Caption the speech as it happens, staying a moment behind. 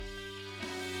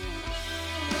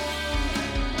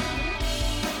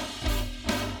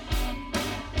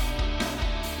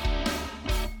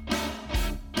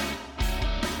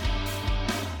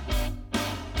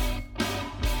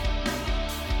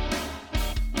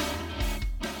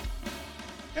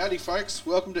Howdy folks,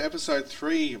 welcome to episode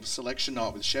 3 of Selection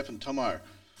Night with Shep and Tomo.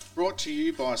 Brought to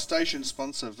you by station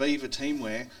sponsor Viva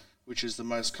Teamwear, which is the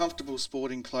most comfortable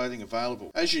sporting clothing available.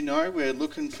 As you know, we're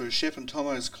looking for Shep and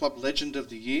Tomo's Club Legend of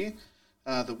the Year.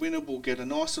 The winner will get a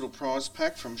nice little prize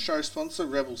pack from show sponsor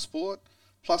Rebel Sport,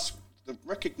 plus the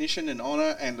recognition and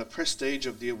honour and the prestige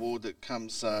of the award that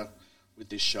comes with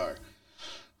this show.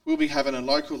 We'll be having a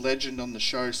local legend on the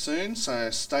show soon, so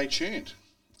stay tuned.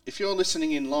 If you're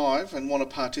listening in live and want to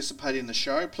participate in the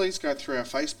show, please go through our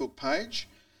Facebook page.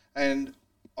 And,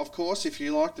 of course, if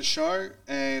you like the show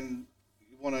and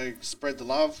you want to spread the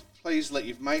love, please let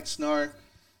your mates know.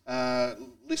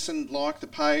 Listen, like the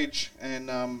page,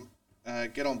 and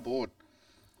get on board.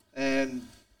 And,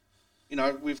 you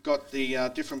know, we've got the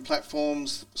different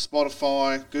platforms,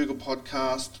 Spotify, Google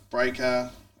Podcast, Breaker,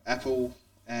 Apple,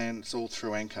 and it's all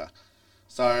through Anchor.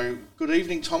 So, good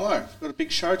evening, Tomo. We've got a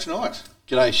big show tonight.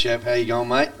 G'day, Shep. How you going,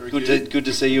 mate? Good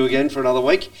to see you again for another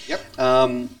week. Yep.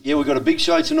 We've got a big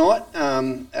show tonight.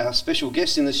 Our special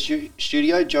guest in the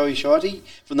studio, Joey Shitey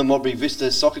from the Modbury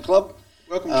Vista Soccer Club.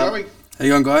 Welcome, Joey. How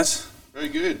you going, guys? Very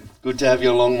good. Good to have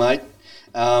you along, mate.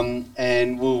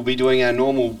 And we'll be doing our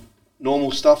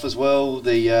normal stuff as well.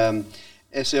 The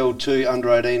SL2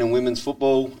 Under-18 and Women's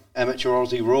Football, Amateur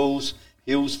Aussie Rules,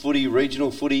 Hills Footy,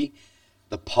 Regional Footy,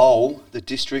 the poll, the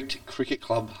District Cricket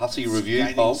Club Hussey Review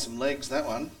poll. Some legs, that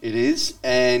one. It is.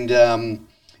 And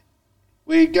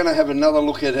we're going to have another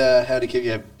look at how to keep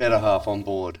your better half on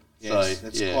board. Yes,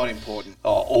 that's quite important.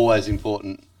 Oh, always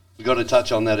important. We've got to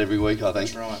touch on that every week, I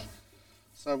think. That's right.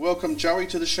 So welcome, Joey,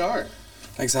 to the show.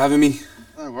 Thanks for having me.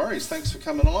 No worries. Thanks for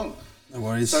coming along. No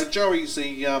worries. So Joey's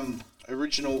the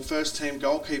original first-team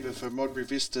goalkeeper for Modbury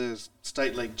Vista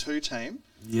State League 2 team.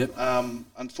 Yep.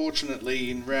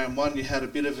 Unfortunately, in round 1, you had a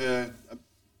bit of a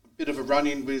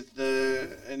run-in with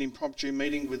an impromptu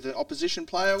meeting with the opposition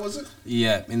player, was it?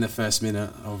 Yeah, in the first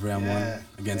minute of round 1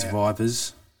 against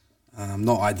Vipers.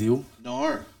 Not ideal.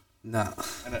 No. Nah.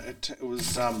 And it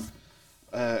was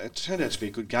it turned out to be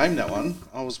a good game, that one.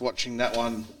 I was watching that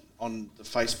one on the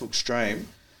Facebook stream,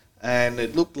 and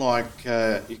it looked like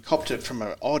you copped it from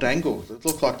an odd angle. It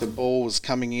looked like the ball was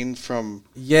coming in from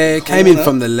it came in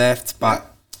from the left, but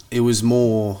it was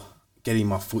more getting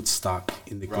my foot stuck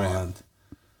in the ground.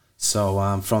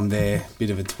 So from there, bit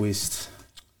of a twist,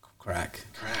 crack.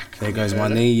 There goes my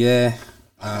knee,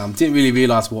 didn't really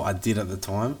realise what I did at the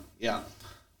time. Yeah.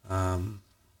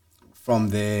 From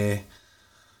there,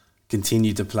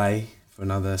 continued to play for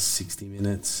another 60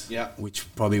 minutes,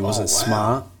 which probably wasn't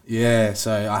smart. Yeah,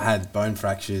 so I had bone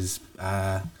fractures,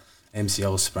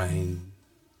 MCL sprain,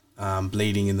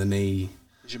 bleeding in the knee.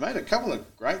 You made a couple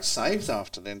of great saves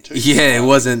after then too. Yeah, it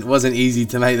wasn't easy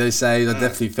to make those saves. I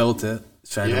definitely felt it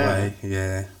straight away.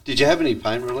 Yeah. Did you have any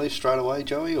pain relief straight away,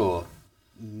 Joey, or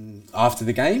after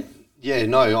the game? Yeah,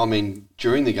 no, I mean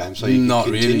during the game, so you not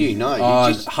could continue. Really.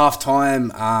 No, half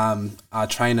time. Our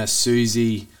trainer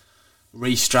Susie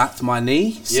restrapped my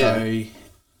knee, so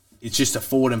it's just a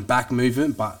forward and back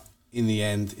movement. But in the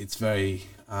end, it's very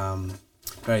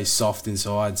very soft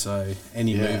inside, so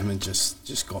any movement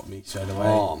just got me straight away.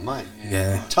 Oh, mate.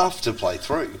 Yeah. Tough to play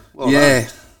through. Well done.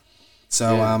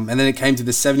 So, and then it came to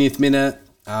the 70th minute.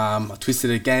 I twisted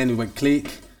it again. We went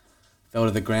click, fell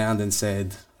to the ground and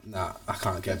said, nah, I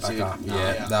can't get back up.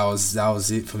 That was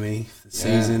it for me. The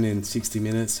season in 60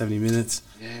 minutes, 70 minutes.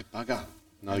 Yeah, bugger.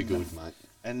 No good, mate.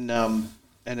 And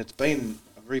it's been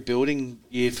a rebuilding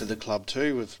year for the club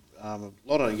too, with a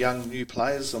lot of young new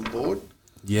players on board.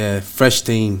 Yeah, fresh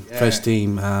team.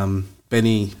 Ben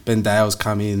Dale's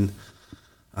come in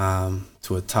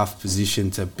to a tough position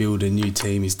to build a new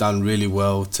team. He's done really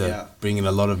well to bring in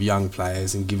a lot of young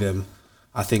players and give them,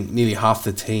 I think nearly half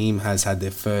the team has had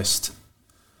their first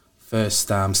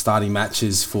starting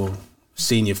matches for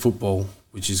senior football,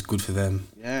 which is good for them.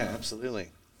 Yeah, absolutely.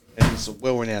 And he's a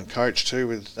well-renowned coach too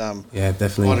with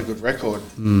definitely quite a good record.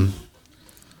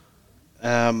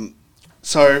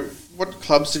 So what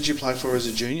clubs did you play for as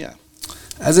a junior?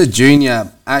 As a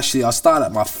junior, actually, I started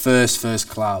at my first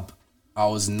club. I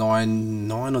was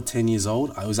 9 or 10 years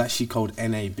old. I was actually called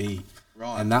NAB.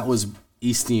 Right. And that was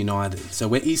Eastern United. So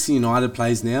where Eastern United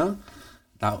plays now,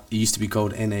 that used to be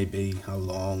called NAB a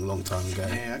long time ago.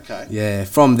 Yeah, okay. Yeah,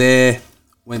 from there,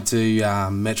 went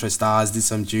to Metro Stars, did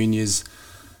some juniors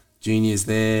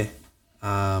there.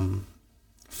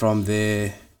 From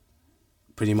there,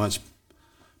 pretty much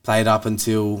played up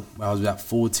until I was about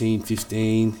 14,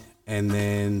 15, and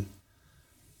then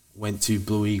went to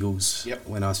Blue Eagles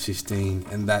when I was 15,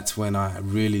 and that's when I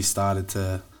really started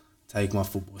to take my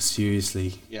football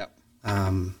seriously. Yep.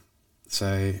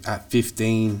 So at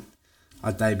 15,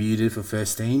 I debuted for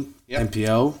first team, Yep.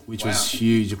 NPL, which was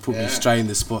huge. It put me straight in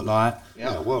the spotlight.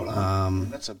 Yeah, well done.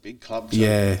 That's a big club too.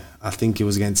 Yeah, I think it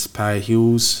was against Parry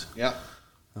Hills. Yeah.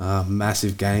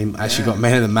 Massive game. I actually got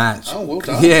man of the match. Oh, well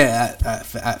done. Yeah,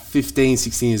 at 15,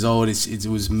 16 years old, it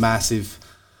was massive.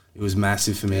 It was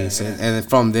massive for me. So, and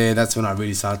from there, that's when I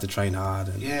really started to train hard.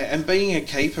 And And being a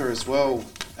keeper as well,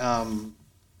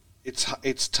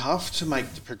 it's tough to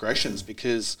make the progressions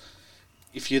because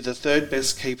if you're the third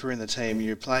best keeper in the team,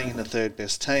 you're playing in the third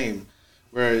best team.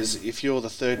 Whereas if you're the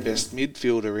third best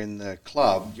midfielder in the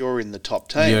club, you're in the top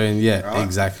team. you're in, right?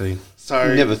 exactly.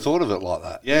 So Never thought of it like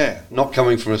that. Yeah. Not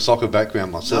coming from a soccer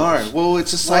background myself. No, well,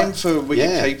 it's the same for wicket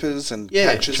Yeah. keepers and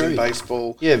Yeah, catchers true. in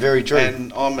baseball. Yeah, very true.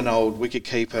 And I'm an old wicket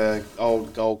keeper,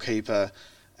 old goalkeeper,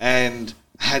 and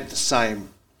had the same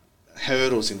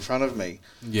hurdles in front of me.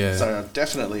 Yeah. So I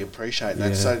definitely appreciate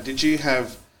that. Yeah. So did you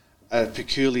have a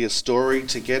peculiar story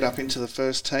to get up into the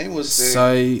first team? Was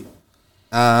there?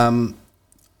 So,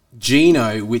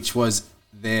 Gino, which was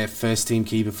their first team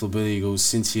keeper for Blue Eagles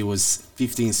since he was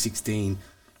 15, 16,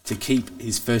 to keep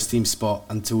his first team spot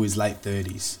until his late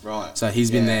 30s. Right. So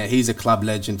he's been Yeah. there. He's a club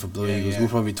legend for Blue Eagles. yeah. We'll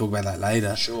probably talk about that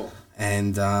later. Sure.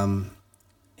 And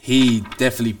he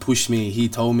definitely pushed me. He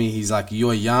told me, he's like,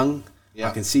 you're young. Yeah.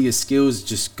 I can see your skills.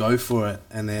 Just go for it.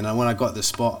 And then when I got the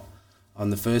spot on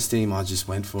the first team, I just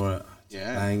went for it.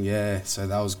 Yeah. Playing, so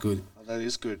that was good. Oh, that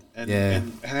is good. And, Yeah.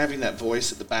 and having that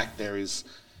voice at the back there is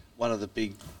one of the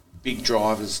big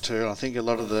drivers too. I think a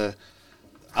lot of the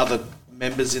other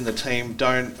members in the team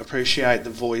don't appreciate the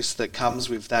voice that comes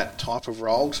with that type of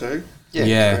role too.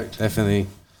 Yeah, correct. Definitely.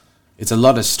 It's a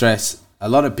lot of stress. A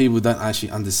lot of people don't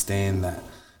actually understand that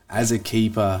as a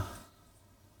keeper,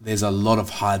 there's a lot of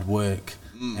hard work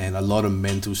and a lot of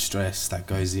mental stress that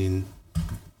goes in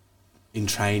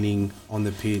training, on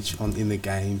the pitch, in the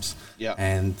games. Yeah.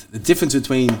 And the difference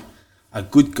between a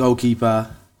good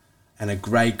goalkeeper and a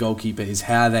great goalkeeper is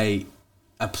how they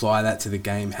apply that to the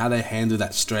game, how they handle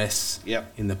that stress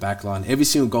Yep. in the back line. Every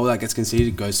single goal that gets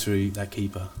conceded goes through that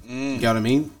keeper. You get what I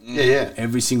mean? Yeah.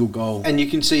 Every single goal. And you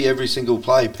can see every single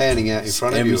play panning out in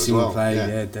front of Every you as single well. play,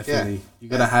 yeah, definitely. Yeah. You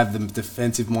got to have the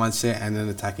defensive mindset and an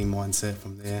attacking mindset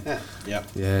from there. Yeah. Yeah.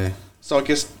 Yeah. So I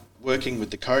guess working with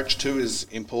the coach too is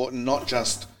important, not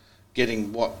just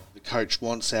getting what the coach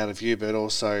wants out of you, but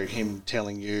also him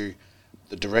telling you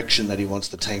the direction that he wants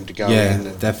the team to go Yeah, in.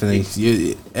 And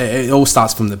definitely. It all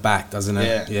starts from the back, doesn't it?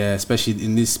 Yeah. Yeah, especially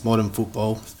in this modern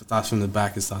football. It starts from the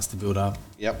back, it starts to build up.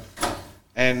 Yep.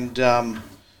 And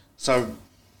so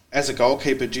as a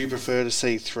goalkeeper, do you prefer to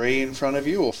see 3 in front of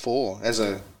you or 4? As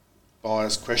a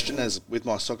biased question, as with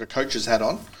my soccer coach's hat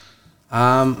on.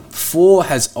 4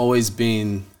 has always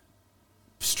been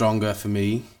stronger for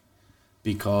me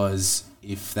because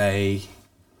if they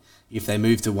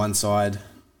move to one side,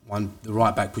 the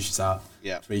right back pushes up,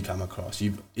 Yeah. 3 come across.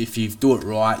 If you do it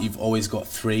right, you've always got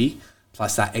 3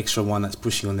 plus that extra one that's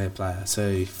pushing on their player.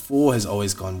 So 4 has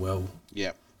always gone well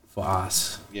Yep. for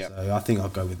us. Yep. So I think I'll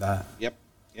go with that. Yep.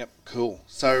 Cool.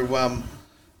 So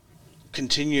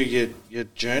continue your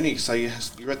journey. So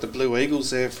you're at the Blue Eagles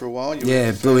there for a while. You were Yeah,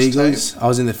 in the Blue first Eagles. team. I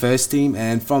was in the first team,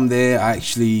 and from there, I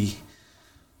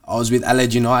was with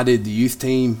Adelaide United, the youth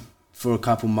team, for a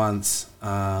couple months,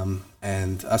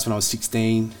 and that's when I was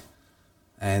 16,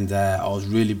 and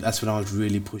that's when I was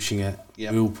really pushing it,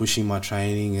 Yep. real pushing my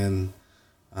training, and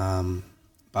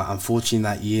but unfortunately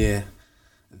that year,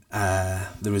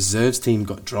 the reserves team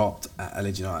got dropped at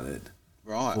Adelaide United.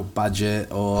 Right. For budget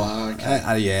or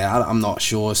okay. I'm not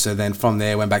sure. So then from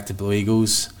there, went back to Blue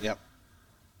Eagles. Yep.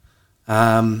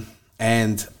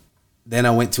 And then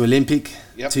I went to Olympic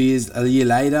Yep. a year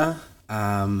later.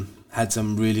 Had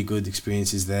some really good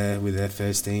experiences there with their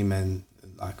first team and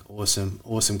like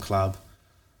awesome club.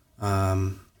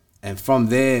 And from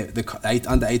there, the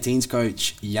under 18s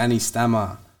coach Yanni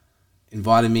Stammer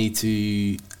invited me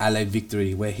to Adelaide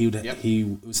Victory, where he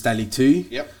was State League 2.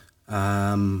 Yep.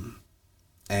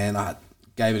 And I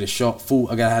gave it a shot.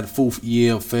 I had a full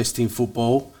year of first team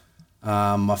football.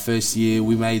 My first year,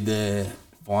 we made the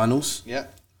finals.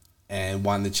 Yep. And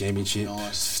won the championship.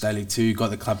 Nice. State League 2, got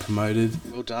the club promoted.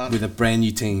 Well done. With a brand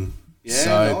new team. Yeah,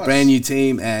 so nice. brand new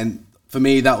team, and for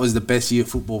me that was the best year of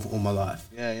football for all my life.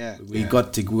 Yeah. We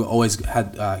always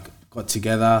had got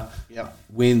together. Yep.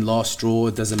 Win, loss, draw,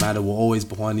 it doesn't matter. We're always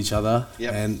behind each other.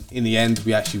 Yep. And in the end,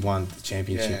 we actually won the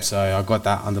championship. Yeah. So I got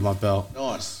that under my belt.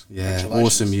 Nice. Yeah, Congratulations.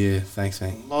 awesome year. Thanks,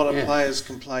 mate. A lot of Yeah. players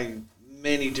can play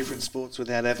many different sports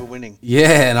without ever winning.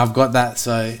 Yeah, and I've got that.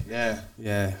 So Yeah.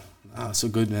 it's so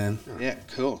good, man. Yeah,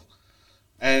 cool.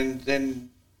 And then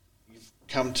you've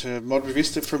come to Modbury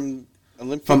Vista from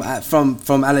Olympic?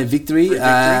 From LA Victory.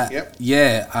 Yep.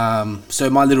 Yeah. So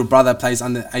my little brother plays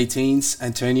under 18s,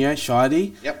 Antonio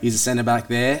Shidey. Yep. He's a centre back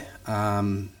there.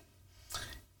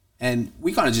 And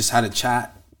we kind of just had a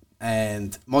chat.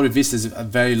 And Modern Vista is a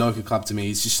very local club to me.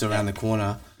 It's just around the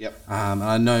corner. Yep. And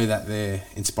I know that they're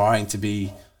inspiring to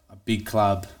be a big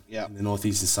club in the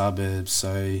northeastern suburbs.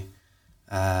 So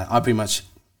I pretty much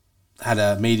had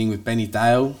a meeting with Benny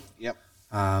Dale. Yep.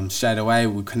 Straight away,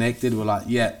 we connected. We're like,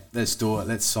 yeah, let's do it.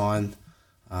 Let's sign.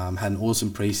 Had an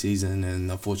awesome preseason, and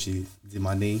unfortunately did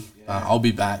my knee. But I'll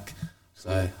be back.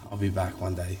 So I'll be back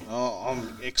one day. Oh,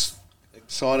 I'm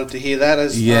excited to hear that.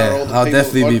 As yeah, all the I'll people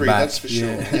definitely at be Modbury, back. that's for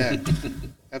sure. Yeah,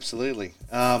 absolutely.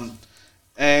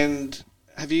 And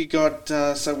have you got?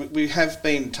 So we have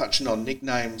been touching on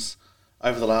nicknames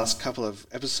over the last couple of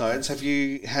episodes. Have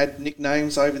you had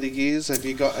nicknames over the years? Have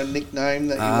you got a nickname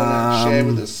that you want to share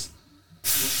with us?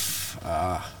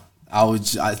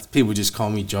 People just call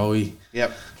me Joey.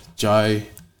 Yep. Joe.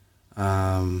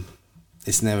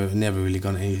 It's never really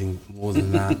gone anything more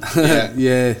than that.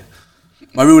 Yeah.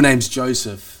 My real name's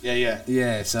Joseph. Yeah.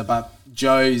 Yeah. So, but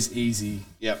Joe's easy.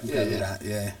 Yep.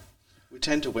 Yeah. We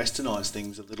tend to westernise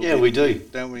things a little bit. Yeah, we do.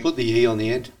 Don't we? Put the E on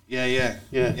the end. Yeah.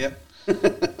 Yep.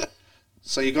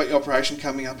 So you got your operation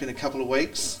coming up in a couple of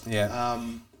weeks. Yeah.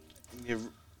 You're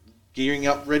gearing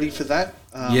up, ready for that.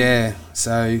 Yeah.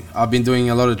 So I've been doing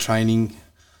a lot of training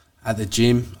at the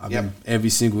gym. I've been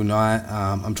every single night.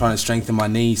 I'm trying to strengthen my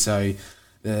knee. So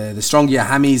the stronger your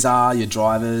hammies are, your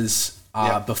drivers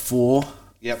are before.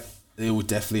 Yep. It will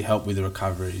definitely help with the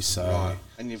recovery. So. Right.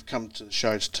 And you've come to the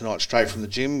show tonight straight from the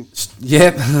gym.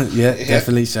 Yep.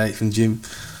 Definitely straight from the gym.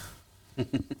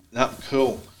 No,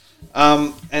 cool.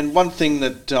 And one thing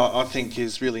that I think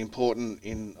is really important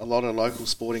in a lot of local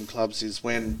sporting clubs is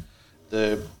when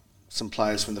some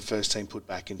players from the first team put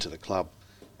back into the club,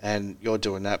 and you're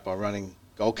doing that by running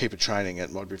goalkeeper training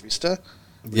at Modbury Vista,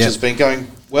 which has been going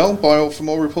well from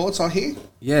all reports I hear.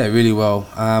 Yeah, really well.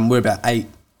 We're about 8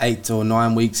 or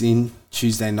 9 weeks in.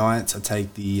 Tuesday nights I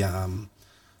take the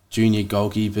junior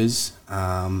goalkeepers,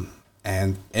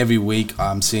 and every week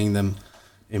I'm seeing them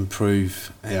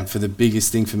improve. And for the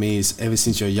biggest thing for me is ever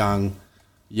since you're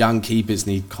young keepers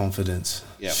need confidence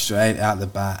straight out the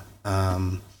bat.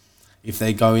 If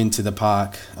they go into the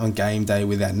park on game day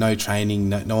without no training,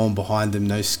 no one behind them,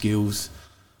 no skills,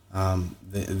 they're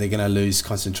going to lose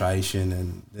concentration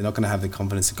and they're not going to have the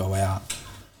confidence to go out.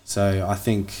 So I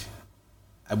think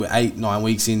we're 8-9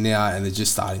 weeks in now and they're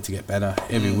just starting to get better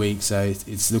every week. So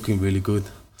it's looking really good.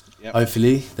 Yep.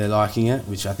 Hopefully they're liking it,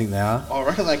 which I think they are. I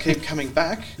reckon they keep coming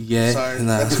back. Yeah. So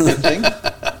that's a good thing.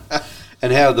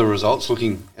 And how are the results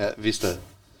looking at Vista?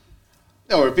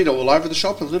 They were a bit all over the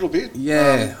shop, a little bit.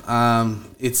 Yeah.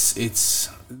 It's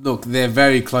look, they're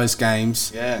very close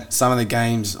games. Yeah. Some of the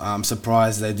games, I'm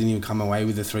surprised they didn't even come away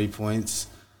with the 3 points.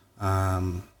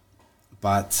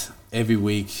 But every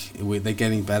week they're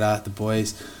getting better, the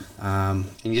boys. And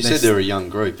you said they're a young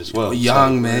group as well.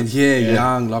 Young, man.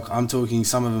 Young. Like I'm talking,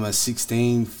 some of them are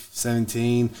 16,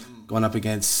 17, gone up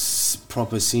against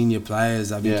proper senior players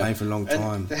that have been playing for a long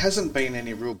time. There hasn't been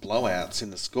any real blowouts in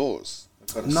the scores,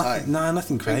 I've got to say. No,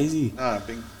 nothing crazy. I've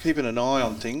been keeping an eye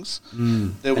on things.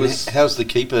 How's the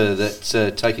keeper that's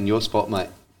taken your spot, mate?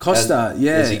 Costa,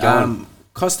 how's he going?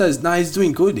 He's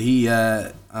doing good. He,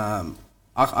 I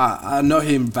know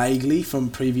him vaguely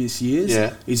from previous years.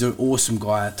 Yeah. He's an awesome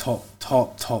guy,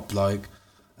 top bloke.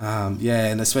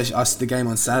 And especially us, the game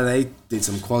on Saturday, did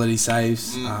some quality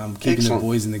saves, keeping Excellent. the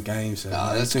boys in the game. So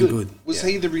that's been good. Was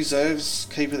he the reserves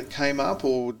keeper that came up,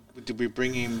 or did we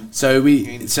bring him? So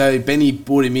Benny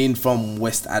brought him in from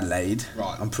West Adelaide.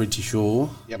 Right. I'm pretty sure.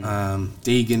 Yep.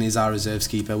 Deegan is our reserves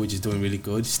keeper, which is doing really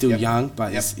good. Still young,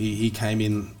 but he came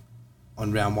in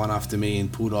on round one after me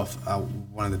and pulled off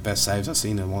one of the best saves I've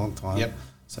seen in a long time. Yep.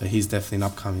 So he's definitely an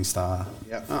upcoming star.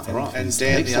 Yep. Oh, right. And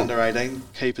Dan, the under-18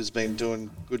 keeper's been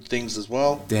doing good things as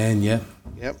well. Dan, Yep.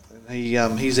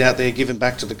 And he's out there giving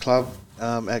back to the club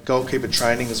at goalkeeper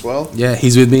training as well. Yeah,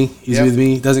 he's with me. With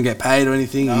me. Doesn't get paid or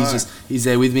anything. No. He's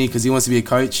there with me because he wants to be a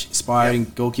coach,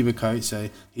 aspiring goalkeeper coach. So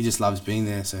he just loves being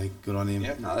there. So good on him.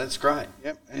 Yep. No, that's great.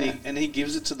 Yep. And he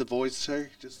gives it to the boys too.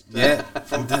 Just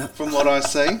from what I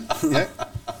see.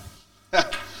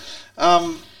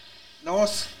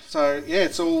 Nice. So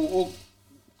it's all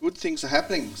good things are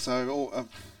happening. So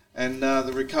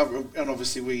the recovery, and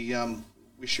obviously we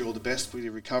wish you all the best with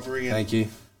your recovery. And, thank you.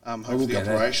 Hope the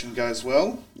operation goes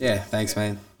well. Yeah, thanks,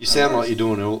 man. You sound like you're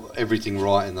doing everything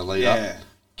right in the lead up,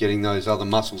 getting those other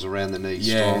muscles around the knees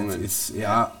strong.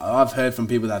 I've heard from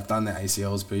people that have done their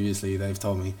ACLs previously. They've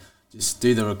told me just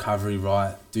do the recovery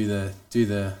right, do the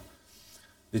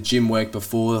the gym work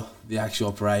before the actual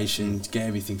operation, to get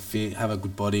everything fit, have a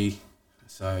good body.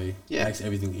 So it makes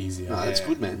everything easier. No, that's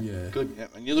good, man. Yeah. Good. Yeah,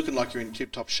 and you're looking like you're in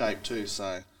tip-top shape too,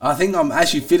 so... I think I'm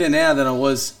actually fitter now than I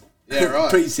was right.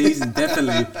 pre-season,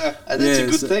 definitely. And that's a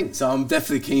good thing. So I'm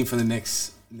definitely keen for the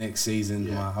next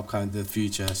season, my upcoming, the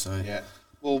future. So Yeah.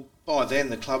 Well, by then,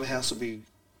 the clubhouse will be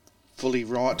fully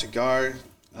right to go.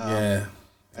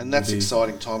 And that's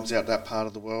exciting times out that part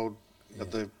of the world. You've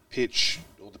got the pitch,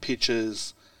 or the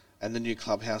pitches, and the new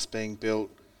clubhouse being built.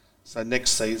 So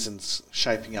next season's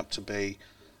shaping up to be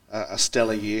a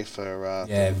stellar year for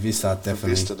Vista, definitely. for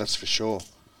Vista, that's for sure.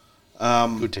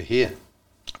 Good to hear.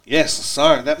 Yes,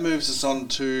 so that moves us on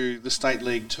to the State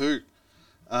League 2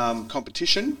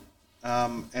 competition.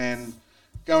 And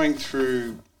going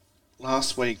through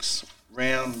last week's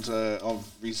round of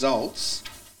results,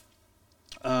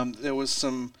 there was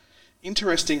some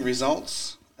interesting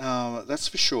results, that's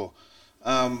for sure.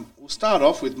 We'll start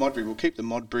off with Modbury. We'll keep the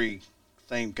Modbury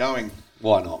theme going.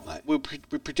 Why not, mate? We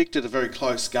predicted a very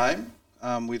close game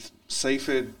with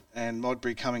Seaford and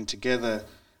Modbury coming together,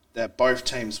 that both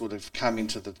teams would have come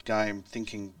into the game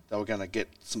thinking they were going to get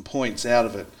some points out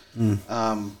of it.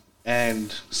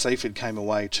 And Seaford came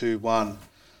away 2-1.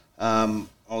 I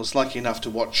was lucky enough to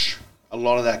watch a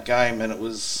lot of that game, and it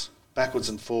was backwards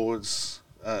and forwards.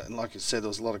 And like you said, there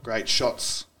was a lot of great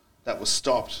shots that were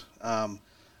stopped. And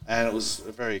it was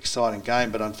a very exciting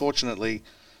game. But unfortunately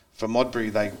for Modbury,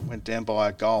 they went down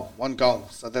by one goal.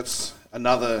 So that's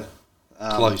another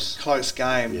close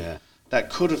game. Yeah. That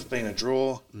could have been a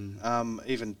draw.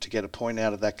 Even to get a point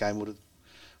out of that game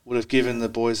would have given the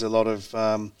boys a lot of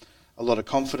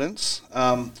confidence.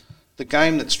 The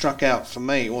game that struck out for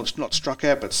me, or not struck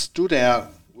out but stood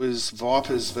out, was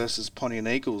Vipers versus Pontian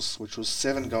Eagles, which was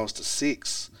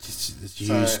 7-6. It's a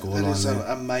huge scoreline. That is an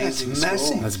amazing That's score.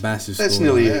 massive. That's massive. That's scoreline.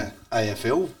 nearly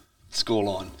AFL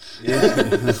scoreline. Yeah,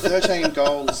 13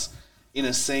 goals in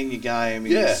a senior game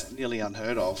is nearly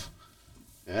unheard of.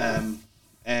 Yeah.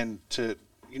 And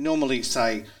you normally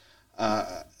say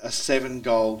a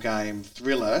 7-goal game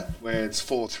thriller where it's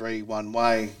 4-3 one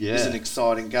way is an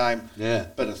exciting game. Yeah.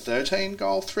 But a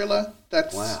 13-goal thriller,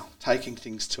 that's taking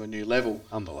things to a new level.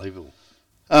 Unbelievable.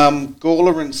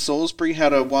 Gawler and Salisbury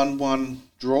had a 1-1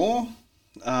 draw,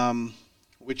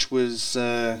 which was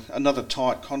another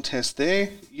tight contest there.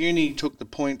 Uni took the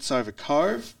points over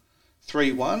Cove,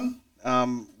 3-1,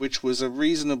 which was a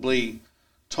reasonably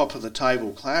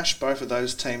top-of-the-table clash. Both of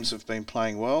those teams have been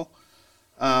playing well.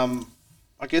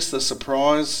 I guess the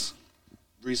surprise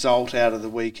result out of the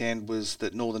weekend was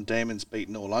that Northern Demons beat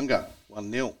Noarlunga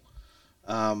 1-0.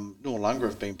 Noarlunga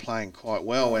have been playing quite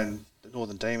well, and the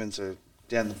Northern Demons are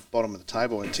down the bottom of the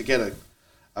table, and to get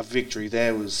a victory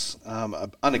there was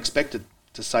unexpected,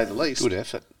 to say the least. Good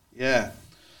effort. Yeah.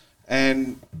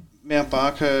 And Mount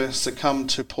Barker succumbed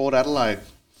to Port Adelaide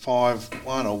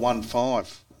 5-1 or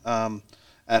 1-5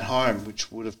 at home,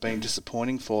 which would have been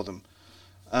disappointing for them.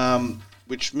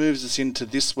 Which moves us into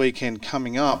this weekend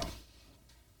coming up.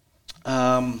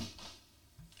 And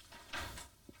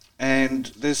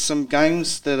there's some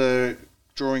games that are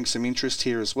drawing some interest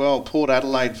here as well. Port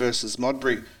Adelaide versus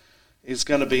Modbury is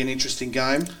going to be an interesting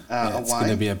game away. It's going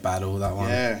to be a battle, that one.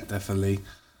 Yeah. Definitely.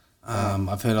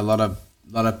 I've heard a lot of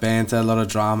banter, a lot of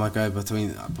drama go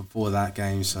before that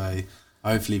game. So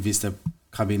hopefully Vista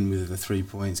come in with the 3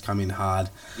 points, come in hard.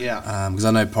 Yeah. Because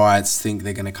I know Pirates think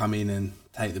they're going to come in and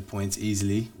take the points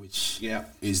easily, which Yeah.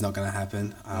 is not going to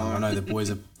happen. I know the boys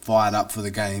are fired up for the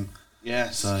game.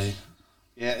 Yes. So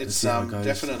yeah, it's see how it goes.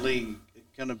 definitely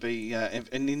going to be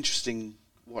an interesting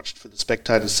watch for the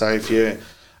spectators. So if you're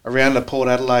around the Port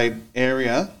Adelaide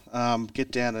area,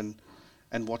 get down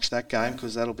and watch that game,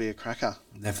 because that'll be a cracker.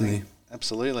 Definitely.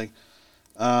 Absolutely.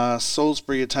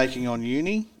 Salisbury are taking on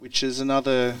Uni, which is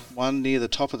another one near the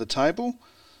top of the table.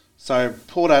 So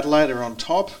Port Adelaide are on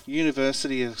top,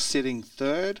 University are sitting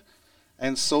third,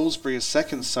 and Salisbury is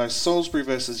second. So Salisbury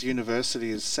versus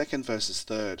University is second versus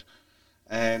third.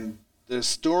 And the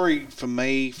story for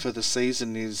me for the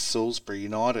season is Salisbury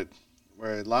United,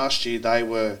 where last year they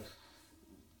were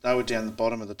down the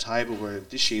bottom of the table, where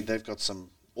this year they've got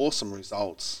some awesome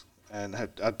results and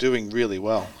are doing really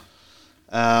well.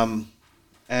 And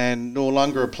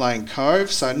Noarlunga are playing Cove,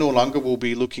 so Noarlunga will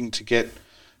be looking to get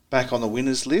back on the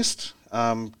winners list.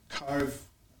 Cove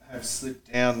have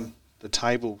slipped down the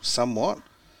table somewhat,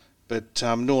 but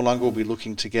Noarlunga will be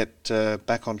looking to get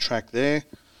back on track there.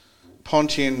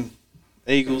 Pontian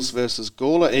Eagles versus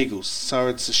Gawler Eagles, so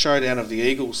it's a showdown of the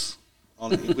Eagles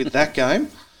with that game,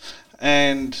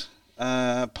 and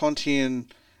Pontian,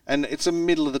 and it's a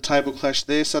middle of the table clash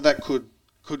there, so that could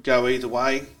go either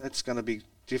way. That's going to be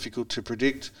difficult to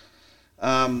predict.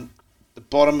 The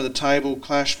bottom of the table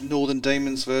clash, Northern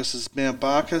Demons versus Mount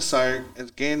Barker. So,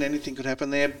 again, anything could happen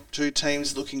there. Two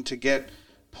teams looking to get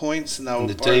points. And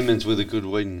the Demons with a good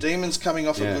win. Demons coming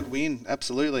off a good win,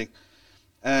 absolutely.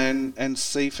 And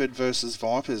Seaford versus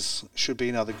Vipers should be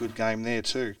another good game there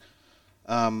too.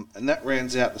 And that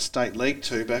rounds out the State League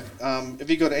too. But have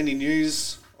you got any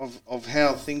news of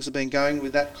how things have been going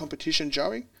with that competition,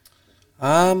 Joey?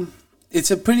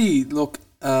 It's a pretty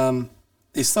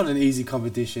it's not an easy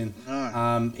competition.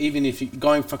 No. Even if you're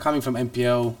coming from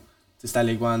MPL to State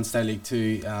League 1, State League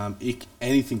 2,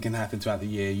 anything can happen throughout the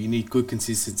year. You need good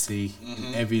consistency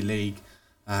in every league.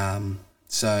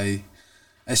 So,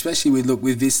 especially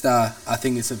with Vista, I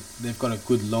think they've got a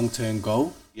good long-term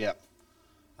goal. Yeah.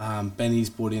 Benny's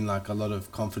brought in a lot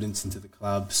of confidence into the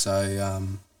club. So,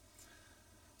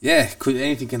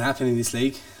 anything can happen in this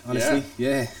league, honestly.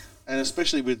 Yeah. And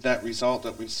especially with that result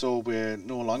that we saw where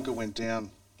Noarlunga went down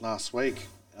last week.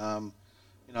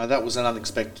 That was an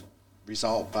unexpected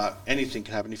result, but anything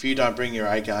can happen. If you don't bring your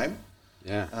A game,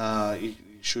 you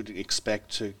should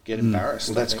expect to get embarrassed.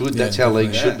 Well, that's good. That's how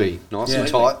leagues should be. Nice and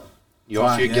tight. You're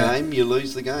off your game, you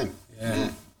lose the game.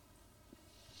 Yeah.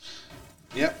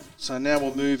 Yep. So now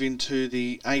we'll move into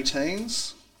the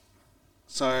 18s.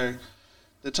 So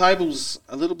the table's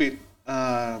a little bit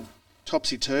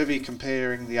topsy-turvy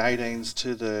comparing the 18s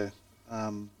to the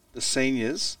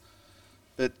seniors.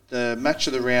 But the match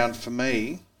of the round for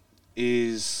me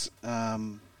is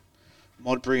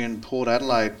Modbury and Port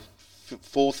Adelaide,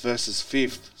 4th versus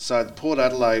 5th. So the Port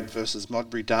Adelaide versus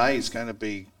Modbury day is going to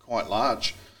be quite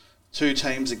large. Two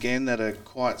teams again that are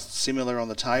quite similar on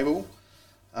the table.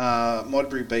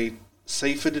 Modbury beat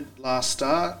Seaford last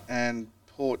start, and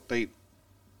Port beat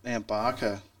Mount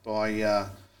Barker by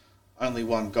only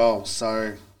one goal.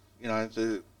 So,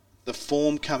 the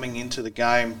form coming into the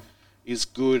game is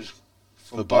good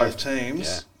for both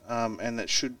teams, and that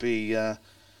should be a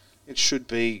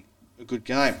good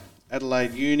game.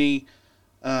 Adelaide Uni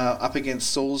up against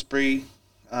Salisbury.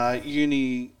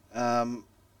 Uni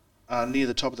near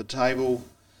the top of the table.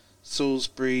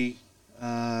 Salisbury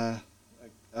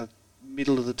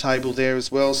middle of the table there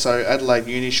as well. So Adelaide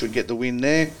Uni should get the win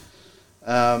there.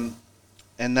 And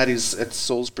that is at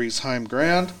Salisbury's home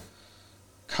ground.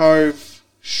 Cove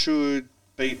should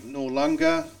beat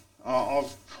Noarlunga.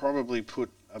 I've probably put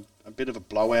a bit of a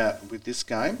blowout with this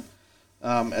game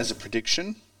as a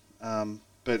prediction.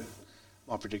 But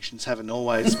my predictions haven't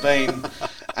always been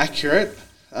accurate.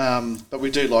 But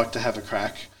we do like to have a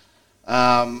crack.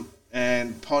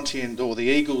 And Pontian, or the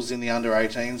Eagles in the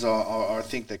under-18s, I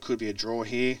think there could be a draw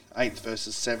here, 8th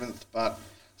versus 7th. But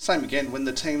same again, when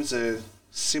the teams are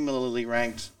similarly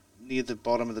ranked near the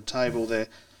bottom of the table, they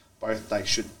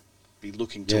should be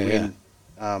looking to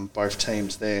win, both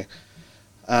teams there.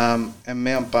 And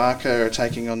Mount Barker are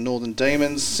taking on Northern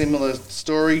Demons. Similar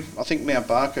story. I think Mount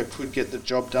Barker could get the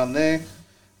job done there.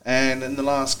 And in the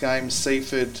last game,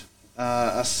 Seaford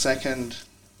are 2nd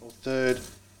or 3rd.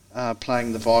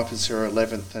 Playing the Vipers, who are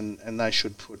 11th, and they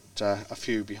should put a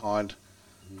few behind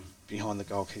the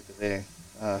goalkeeper there.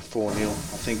 4-0,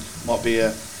 I think, might be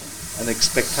an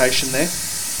expectation there.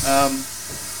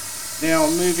 Now,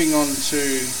 moving on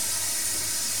to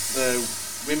the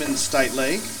Women's State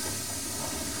League.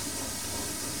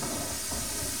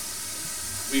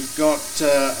 We've got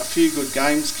a few good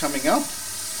games coming up,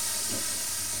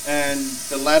 and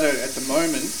the ladder at the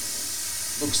moment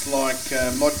looks like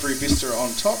Modbury Vista are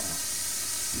on top.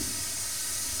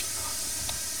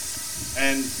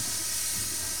 And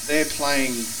they're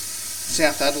playing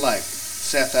South Adelaide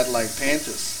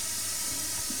Panthers.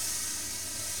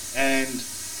 And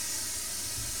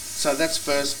so that's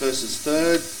 1st versus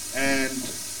 3rd. And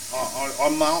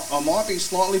I might be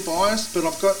slightly biased, but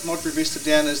I've got Modbury Vista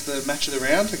down as the match of the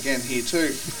round again here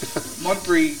too.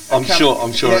 Modbury. I'm sure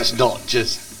it's not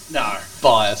just. No.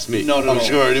 Bias, Mick. Not at all. I'm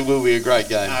sure it will be a great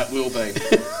game. It will be.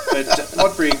 But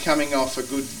Modbury coming off a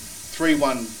good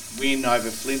 3-1 win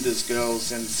over Flinders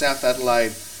Girls, and South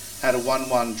Adelaide had a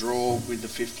 1-1 draw with the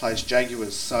 5th place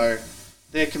Jaguars. So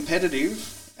they're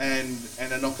competitive and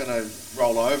are not going to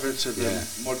roll over to the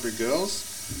Modbury Girls.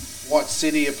 White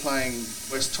City are playing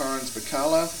West Torrens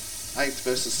Bacala, 8th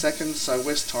versus 2nd. So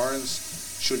West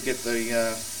Torrens should get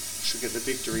the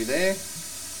victory there.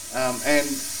 And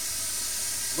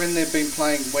when they've been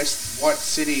playing White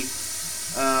City,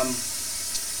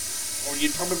 or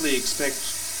you'd probably expect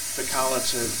Bacala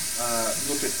to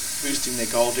look at boosting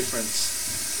their goal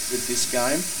difference with this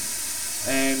game.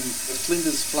 And the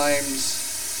Flinders Flames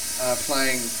are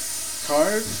playing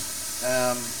Cove.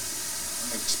 I'm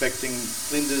expecting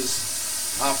Flinders,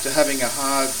 after having a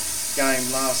hard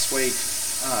game last week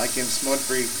against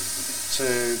Modbury,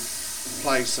 to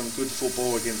play some good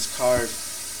football against Cove.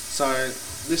 So,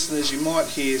 listeners, you might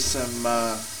hear some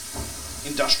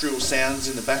industrial sounds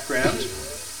in the background.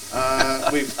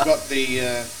 We've got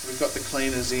the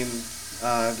cleaners in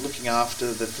looking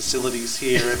after the facilities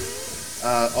here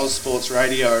at Oz Sports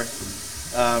Radio,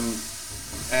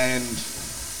 and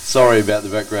sorry about the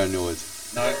background noise.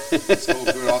 No, it's all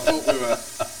good. I thought we were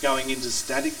going into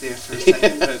static there for a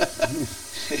second, but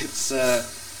it's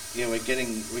we're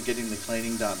getting the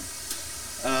cleaning done.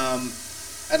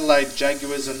 Adelaide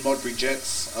Jaguars and Modbury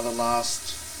Jets are the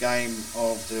last game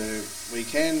of the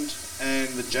weekend, and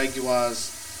the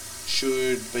Jaguars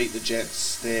should beat the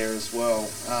Jets there as well.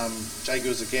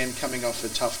 Jaguars again coming off a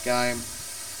tough game,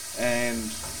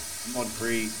 and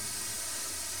Modbury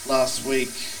last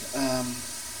week,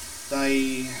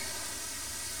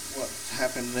 what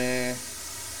happened there?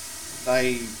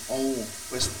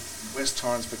 West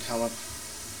Torrens McCulloch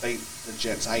beat the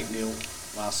Jets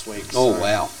 8-0 last week. Oh, so,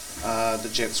 wow. The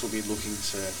Jets will be looking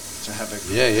to have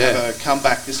a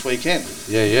comeback this weekend.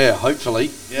 Yeah,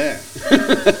 hopefully. Yeah.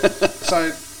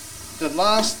 So the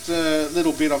last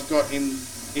little bit I've got in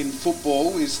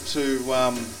football is to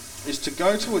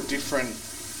go to a different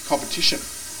competition.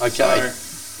 Okay. So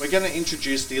we're going to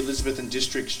introduce the Elizabethan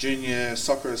Districts Junior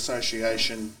Soccer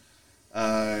Association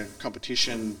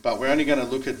competition, but we're only going to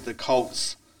look at the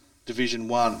Colts Division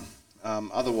 1.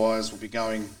 Otherwise, we'll be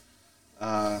going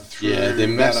through they're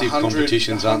massive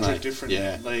competitions, aren't they?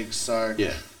 Different leagues. So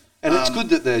and it's good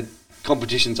that the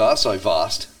competitions are so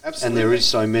vast, absolutely. And there is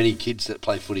so many kids that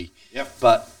play footy. Yep.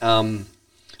 But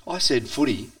I said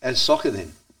footy as soccer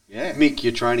then. Yeah. Mick,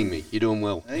 you're training me. You're doing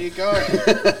well. There you go.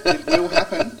 It will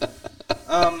happen.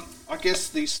 I guess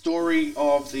the story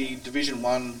of the Division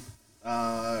 1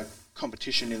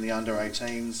 competition in the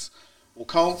under-18s, well,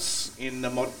 Colts in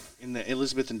the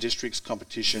Elizabethan Districts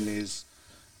competition is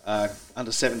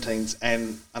under-17s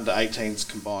and under-18s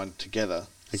combined together.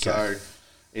 Okay. So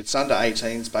it's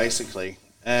under-18s basically.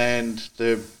 And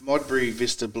the Modbury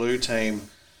Vista Blue team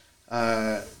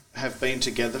have been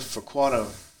together for quite a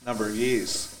number of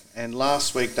years. And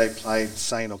last week they played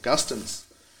St. Augustine's.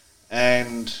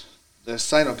 And the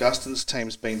St. Augustine's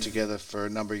team's been together for a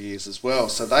number of years as well.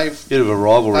 So they've... Bit of a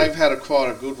rivalry. They've had quite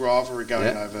a good rivalry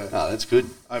going over... Oh, that's good.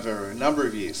 Over a number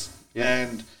of years. Yeah.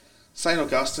 And St.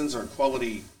 Augustine's are a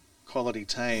quality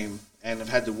team and have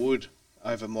had the wood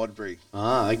over Modbury.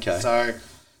 Ah, okay. So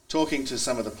talking to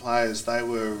some of the players, they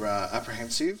were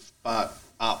apprehensive but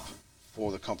up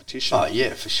for the competition. Oh,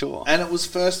 yeah, for sure. And it was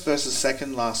first versus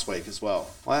second last week as well.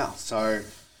 Wow. So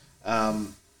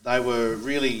they were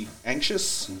really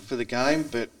anxious for the game,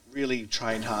 but really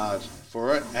trained hard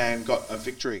for it and got a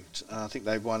victory. I think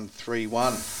they won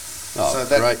 3-1. Oh, so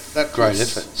that great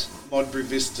puts efforts. Modbury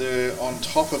Vista on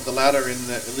top of the ladder in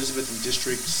the Elizabethan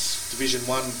Districts Division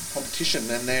 1 competition,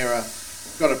 and they're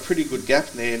got a pretty good gap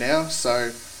there now.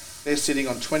 So they're sitting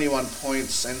on 21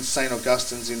 points, and St.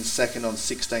 Augustine's in second on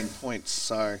 16 points.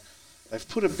 So they've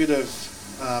put a bit of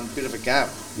a gap.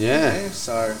 Yeah. There,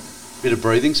 so bit of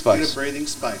breathing space. Bit of breathing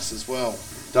space as well.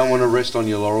 Don't want to rest on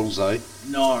your laurels though.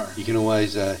 No. You can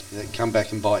always come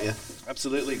back and bite you.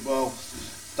 Absolutely. Well,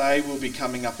 they will be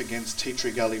coming up against Tea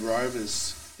Tree Gully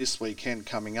Rovers this weekend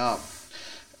coming up,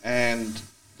 and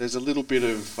there's a little bit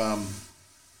of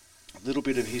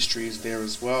history there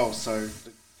as well. So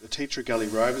the Tea Tree Gully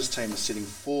Rovers team is sitting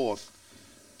fourth,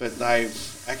 but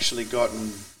they've actually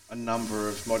gotten a number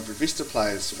of Modbury Vista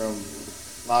players from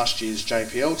last year's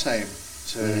JPL team.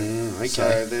 Okay.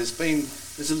 So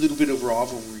there's a little bit of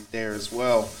rivalry there as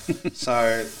well.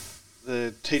 So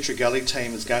the Tea Tree Gully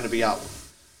team is going to be up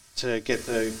to get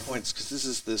the points because this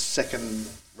is the second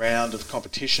round of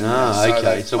competition.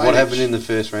 Okay. So what happened in the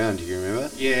first round? Do you remember?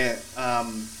 Yeah.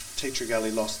 Tea Tree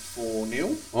Gully lost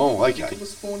 4-0. Oh, okay. I think it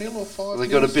was 4-0 or 5-0, they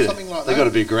got a bit. Something like they that. got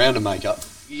a big ground to make up.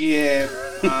 Yeah.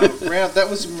 That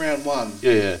was in round 1.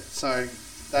 Yeah. So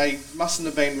they mustn't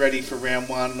have been ready for round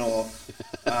 1 or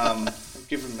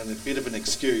give them a bit of an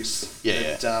excuse.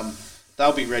 Yeah. But,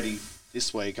 they'll be ready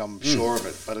this week, I'm sure of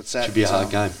it. But it's at... Should be a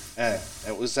hard game. Yeah.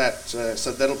 It was at...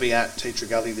 so that'll be at Tea Tree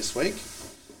Gully this week.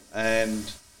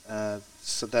 And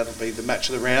so that'll be the match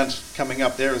of the round coming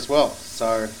up there as well.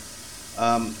 So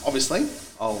obviously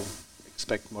I'll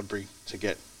expect Modbury to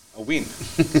get a win.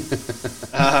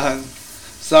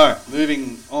 So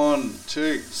moving on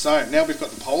to... So now we've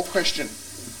got the poll question.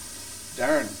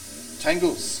 Darren,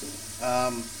 Tangles.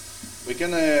 We're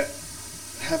going to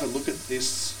have a look at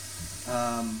this.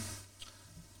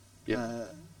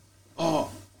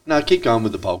 No, keep going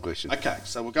with the poll question. Okay,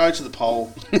 so we'll go to the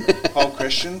poll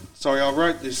question. Sorry, I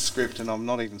wrote this script and I'm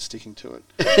not even sticking to it.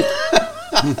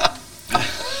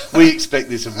 We expect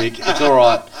this of Mick. It's all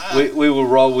right. We will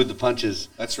roll with the punches.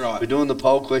 That's right. We're doing the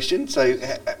poll question. So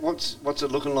what's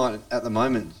it looking like at the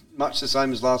moment? Much the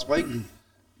same as last week?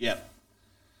 Yep.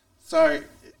 So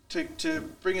to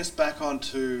bring us back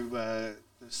onto the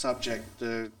subject,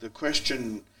 the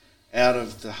question out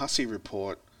of the Hussey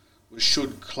report was,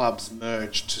 should clubs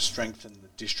merge to strengthen the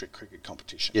district cricket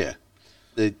competition? Yeah.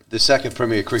 The SACA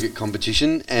Premier Cricket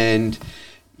competition, and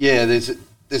yeah, there's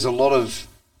a lot of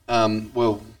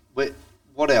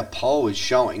what our poll is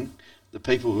showing, the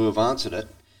people who have answered it,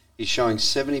 is showing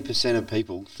 70% of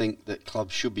people think that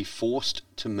clubs should be forced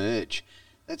to merge.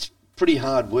 That's pretty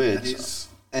hard words. That is.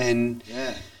 And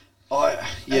yeah.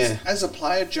 Yeah. As a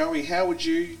player, Joey, how would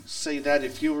you see that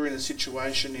if you were in a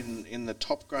situation in the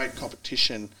top grade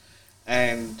competition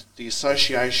and the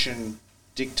association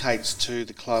dictates to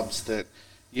the clubs that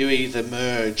you either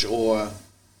merge or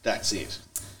that's it?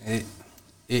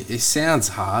 It sounds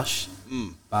harsh,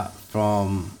 but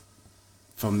from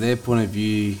their point of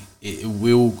view, it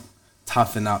will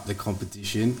toughen up the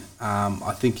competition.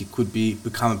 I think it could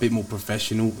become a bit more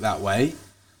professional that way,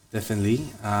 definitely.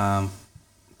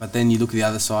 But then you look at the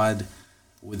other side,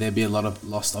 would there be a lot of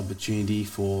lost opportunity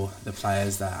for the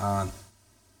players that aren't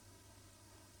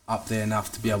up there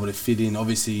enough to be able to fit in?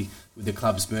 Obviously, with the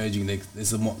clubs merging,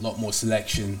 there's a lot more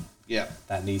selection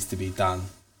that needs to be done.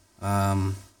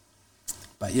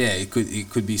 But yeah, it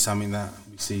could be something that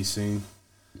we see soon.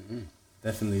 Mm-hmm.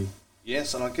 Definitely.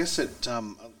 Yes, and I guess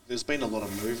there's been a lot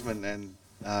of movement and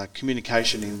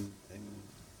communication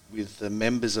with the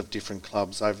members of different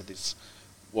clubs over this,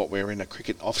 what we're in a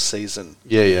cricket off season.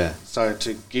 Yeah. So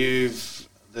to give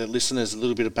the listeners a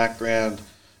little bit of background,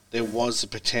 there was a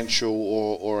potential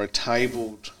or a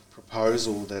tabled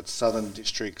proposal that Southern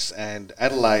Districts and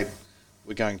Adelaide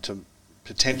were going to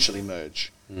potentially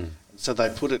merge. So they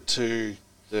put it to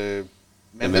the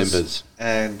members.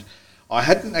 And I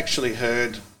hadn't actually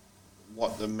heard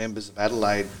what the members of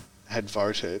Adelaide had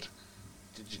voted.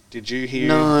 Did you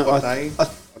hear what they...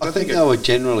 I think they were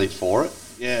generally for it.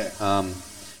 Yeah.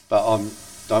 But I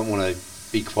don't want to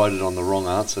be quoted on the wrong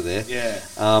answer there. Yeah.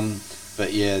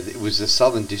 But yeah, it was the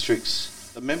Southern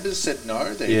Districts. The members said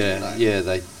no there, didn't they? Yeah,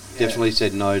 they definitely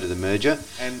said no to the merger,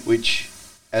 which,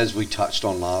 as we touched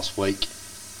on last week,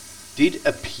 did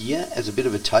appear as a bit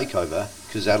of a takeover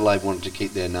because Adelaide wanted to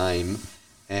keep their name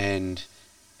and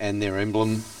their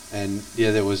emblem, and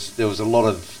there was a lot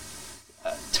of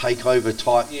takeover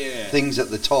type things at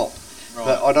the top,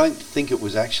 but I don't think it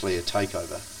was actually a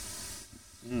takeover.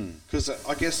 Because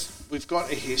I guess we've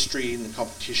got a history in the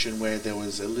competition where there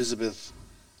was Elizabeth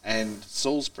and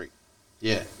Salisbury.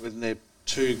 Yeah. When their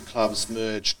two clubs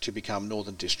merged to become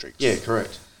Northern Districts. Yeah,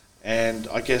 correct. And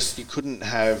I guess you couldn't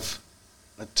have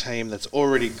a team that's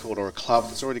already called, or a club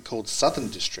that's already called Southern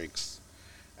Districts,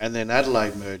 and then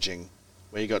Adelaide merging,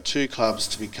 where you got two clubs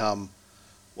to become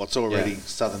what's already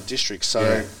Southern Districts.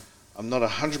 So I'm not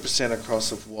 100%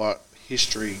 across of what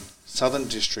history Southern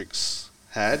Districts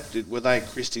had. Were they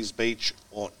Christie's Beach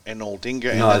and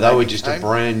Aldinga? No, they were just a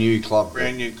brand new club.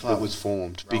 That was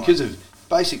formed because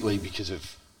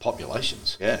of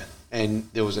populations. Yeah, and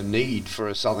there was a need for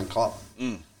a southern club.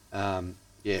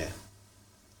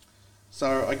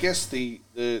 So I guess the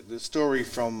story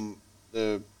from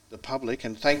the public,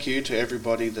 and thank you to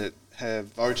everybody that have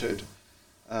voted,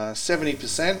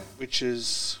 70%, which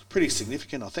is pretty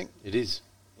significant, I think. It is.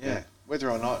 Yeah. Whether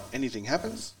or not anything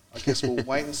happens, I guess we'll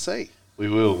wait and see. We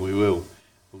will. We'll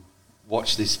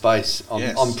watch this space.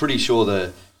 I'm pretty sure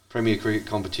the Premier Cricket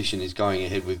competition is going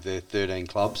ahead with their 13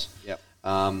 clubs. Yep.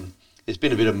 There's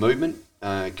been a bit of movement,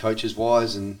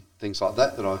 coaches-wise and things like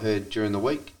that I heard during the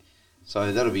week.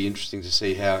 So that'll be interesting to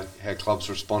see how clubs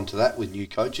respond to that with new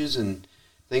coaches and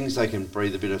things. They can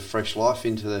breathe a bit of fresh life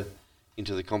into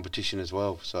the competition as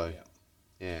well. So,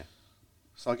 yeah.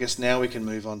 So I guess now we can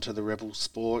move on to the Rebel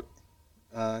Sport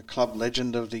Club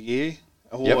Legend of the Year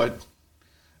award.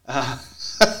 Yep.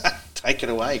 Take it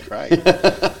away, Craig.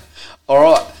 All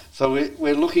right. So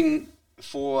we're looking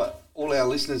for all our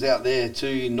listeners out there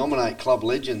to nominate club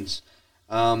legends.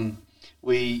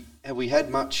 We had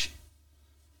much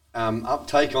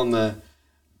uptake on a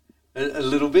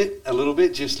little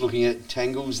bit. Just looking at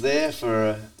Tangles there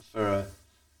for a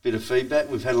bit of feedback.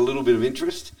 We've had a little bit of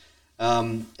interest.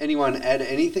 Anyone add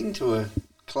anything to a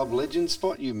club legend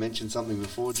spot? You mentioned something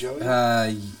before, Joey.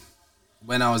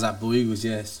 When I was at Blue Eagles,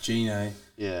 yes, Gino.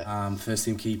 Yeah. First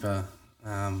team keeper.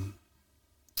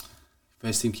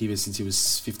 First team keeper since he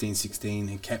was 15, 16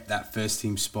 and kept that first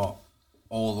team spot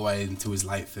all the way until his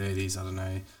late 30s. I don't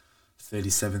know,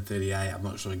 37, 38. I'm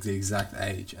not sure the exact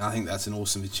age. And I think that's an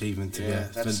awesome achievement to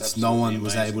get. No one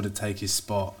was able to take his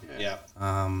spot. Yeah.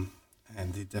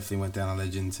 and he definitely went down a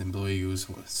legend. And Blue Eagles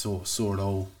saw it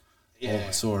all.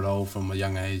 Yeah. Saw it all from a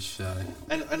young age. So.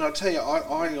 And I tell you,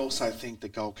 I also think the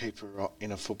goalkeeper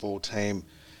in a football team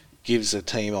gives a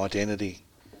team identity.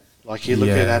 Like you look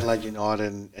at Adelaide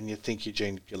United and you think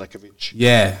Eugene Galekovic.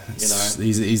 Yeah, you know,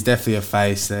 he's definitely a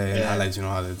face there in Adelaide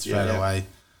United straight away.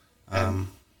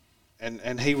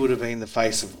 And he would have been the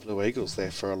face of Blue Eagles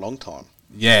there for a long time.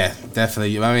 Yeah,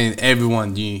 definitely. I mean,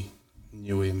 everyone knew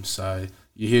him. So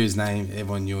you hear his name,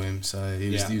 everyone knew him. So he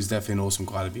was definitely an awesome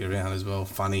guy to be around as well.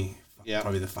 Funny,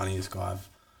 probably the funniest guy I've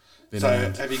been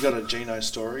around. Have you got a Gino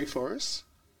story for us?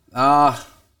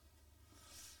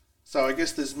 So I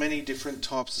guess there's many different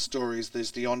types of stories.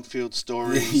 There's the on-field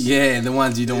stories. The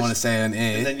ones you don't want to say on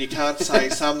air. And then you can't say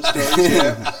some stories,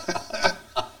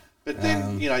 But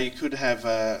then, you could have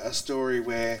a story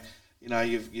where,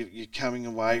 you're coming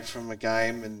away from a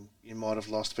game and you might have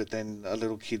lost, but then a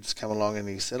little kid's come along and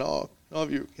he said, or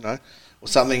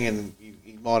something, and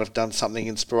he might have done something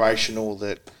inspirational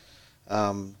that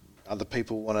other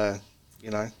people want to,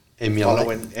 emulate. Follow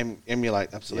and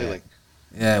emulate, absolutely.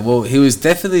 Yeah, well, he was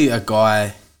definitely a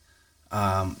guy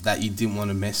that you didn't want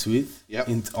to mess with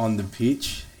on the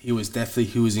pitch. He was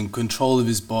in control of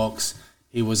his box.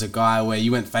 He was a guy where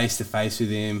you went face to face with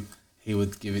him, he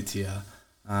would give it to you.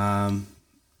 A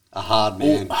hard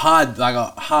man. Like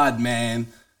a hard man,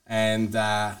 and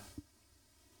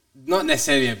not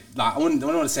necessarily I wouldn't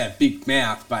want to say a big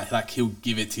mouth, but like he'll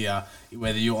give it to you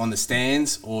whether you're on the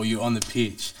stands or you're on the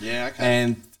pitch. Yeah, okay.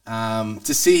 And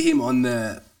to see him on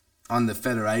the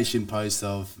Federation post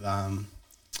of,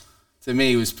 to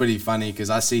me, it was pretty funny because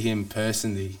I see him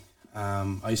personally.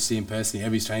 I used to see him personally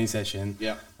every training session.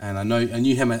 Yeah. And I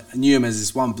knew him as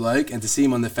this one bloke, and to see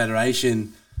him on the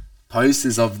Federation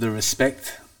posters of the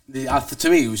respect, to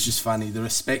me it was just funny. The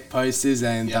respect posters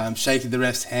and shaking the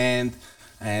ref's hand,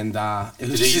 and it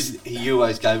was he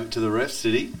always gave it to the refs,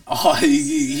 did he? Oh,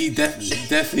 he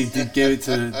definitely did give it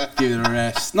to the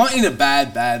refs. Not in a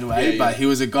bad way, but he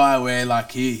was a guy where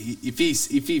like if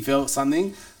he felt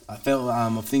something,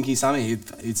 of thinking something,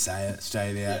 he'd say it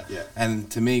straight out. Yeah.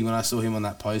 And to me, when I saw him on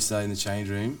that poster in the change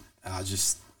room,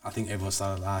 I think everyone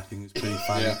started laughing. It was pretty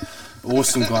funny.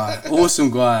 Awesome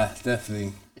guy,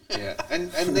 definitely. Yeah, and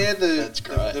they're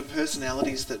the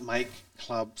personalities that make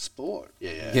club sport.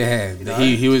 Yeah.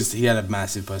 He had a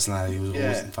massive personality. He was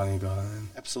an awesome, funny guy.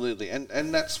 Absolutely,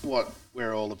 and that's what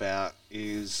we're all about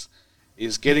is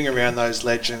getting around those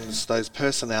legends, those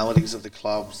personalities of the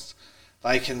clubs.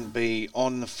 They can be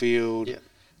on the field,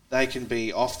 they can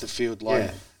be off the field. Like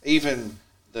even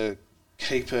the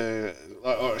keeper,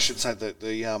 or I should say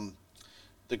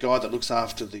the guy that looks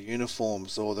after the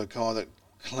uniforms, or the guy that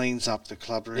cleans up the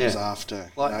club rooms after.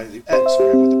 He walks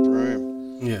around with a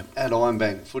broom. Yeah. At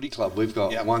Ironbank Footy Club, we've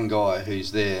got one guy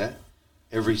who's there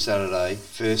every Saturday,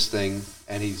 first thing,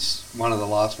 and he's one of the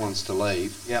last ones to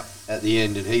leave at the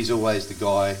end, and he's always the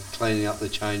guy cleaning up the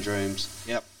change rooms.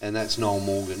 Yep. And that's Noel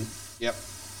Morgan. Yep.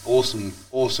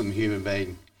 Awesome human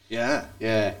being. Yeah.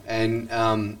 Yeah,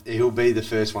 and he'll be the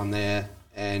first one there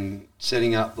and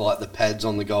setting up like the pads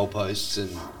on the goalposts and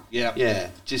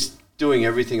just doing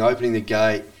everything, opening the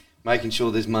gate, making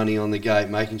sure there's money on the gate,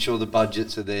 making sure the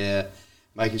budgets are there,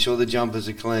 making sure the jumpers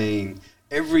are clean,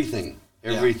 everything.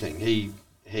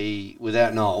 He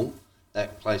without Noel,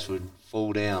 that place would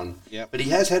fall down. Yep. But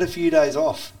he has had a few days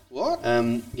off. What?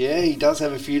 He does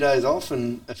have a few days off,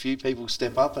 and a few people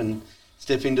step up and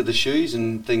step into the shoes,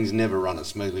 and things never run as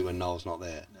smoothly when Noel's not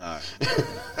there. No.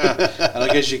 And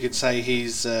I guess you could say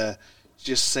he's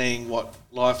just seeing what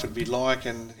life would be like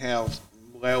and how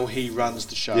well he runs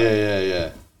the show.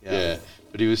 Yeah.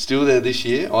 But he was still there this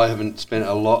year. I haven't spent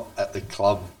a lot at the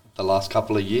club the last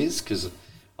couple of years because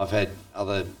I've had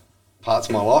other parts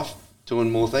of my life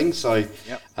doing more things. So,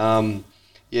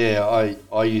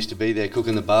 I used to be there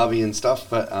cooking the barbie and stuff,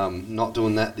 but not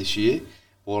doing that this year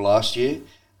or last year.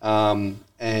 And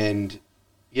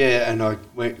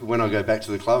when I go back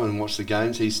to the club and watch the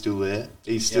games, he's still there.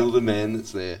 He's still the man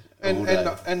that's there all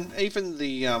day. And even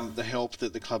the help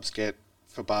that the clubs get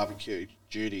for barbecue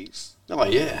duties. Oh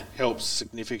yeah, helps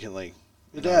significantly.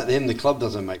 Without them, the club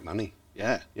doesn't make money.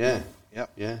 Yeah. Yep.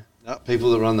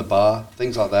 People that run the bar,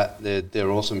 things like that,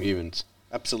 they're awesome humans.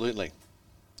 Absolutely.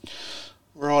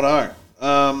 Righto.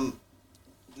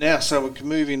 Now, so we can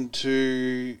move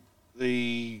into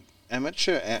the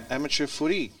amateur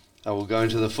footy. Oh, we'll go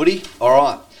into the footy. All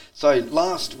right. So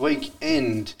last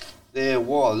weekend it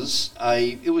was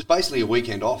basically a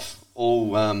weekend off,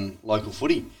 all local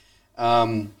footy.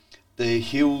 The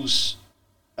Hills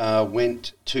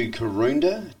went to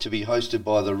Karoonda to be hosted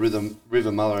by the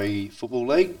River Mullery Football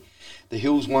League. The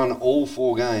Hills won all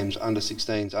 4 games, under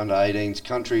 16s, under 18s,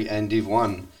 country and Div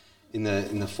 1 in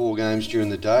the 4 games during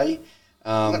the day.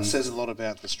 That says a lot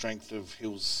about the strength of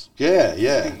Hills.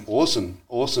 Yeah.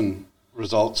 Awesome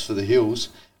results for the Hills.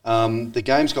 The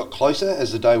games got closer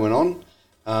as the day went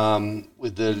on,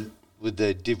 with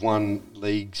the Div 1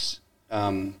 leagues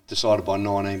decided by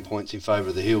 19 points in favour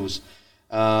of the Hills.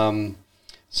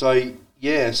 So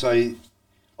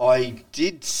I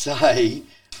did say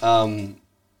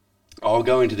I'll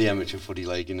go into the Amateur Footy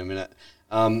League in a minute.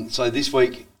 So this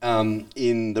week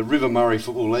in the River Murray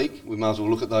Football League, we might as well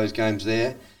look at those games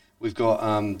there. We've got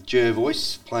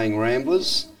Jervois playing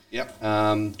Ramblers. Yep.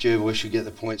 Jervois should get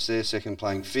the points there, second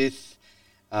playing 5th.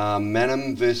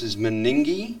 Manham versus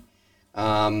Meningie,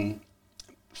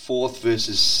 4th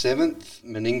versus 7th.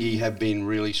 Meningie have been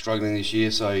really struggling this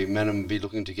year, so Manham will be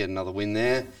looking to get another win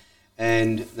there.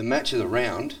 And the match of the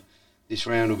round, this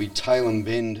round will be Tailem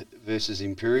Bend versus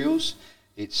Imperials.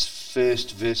 It's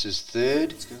 1st versus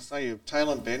 3rd. I was going to say,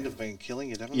 Tailem Bend have been killing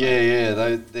it, haven't they?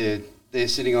 Yeah, they're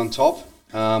sitting on top.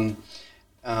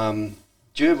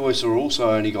 Jervois are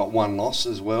also only got 1 loss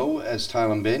as well as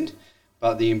Tailem Bend,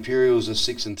 but the Imperials are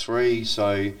 6-3,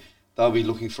 so they'll be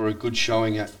looking for a good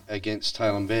showing against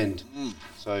Tailem Bend.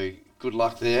 So good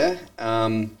luck there.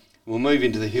 We'll move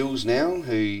into the Hills now,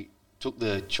 who took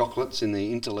the chocolates in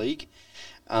the Interleague.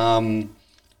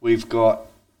 We've got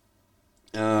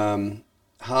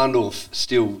Harndorf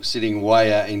still sitting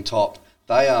way out in top.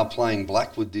 They are playing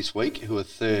Blackwood this week, who are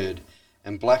 3rd,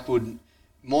 and Blackwood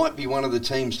might be one of the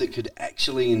teams that could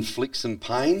actually inflict some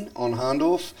pain on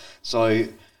Harndorf. So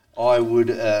I would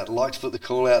like to put the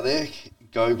call out there.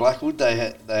 Go Blackwood. They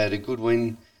had a good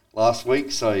win last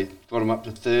week, so got them up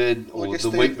to 3rd, or the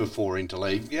week before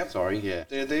Interleague. Yep. Sorry, yeah.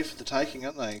 They're there for the taking,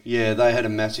 aren't they? Yeah, they had a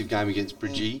massive game against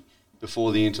Bridgie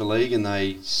before the Interleague, and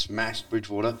they smashed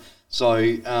Bridgewater.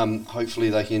 So hopefully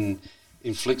they can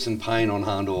inflict some pain on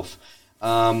Harndorf.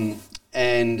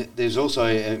 And there's also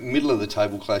a middle of the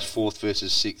table clash, 4th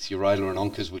versus 6th, Urala and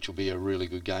Onkers, which will be a really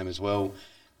good game as well.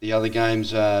 The other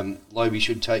games, Lobie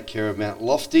should take care of Mount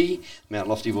Lofty. Mount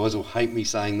Lofty boys will hate me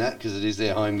saying that because it is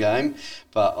their home game,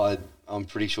 but I'm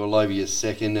pretty sure Lobie is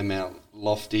 2nd and Mount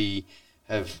Lofty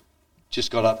have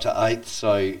just got up to 8th,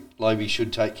 so Lobie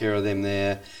should take care of them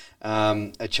there.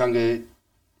 Achunga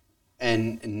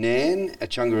and Nan.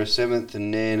 Achunga are 7th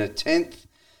and Nan are 10th.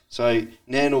 So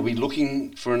Nan will be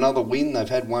looking for another win. They've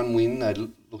had 1 win. They're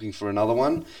looking for another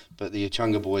one. But the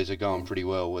Achunga boys are going pretty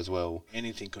well as well.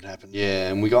 Anything could happen. Yeah,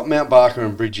 and we got Mount Barker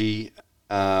and Bridgie.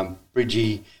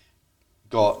 Bridgie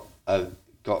got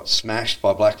smashed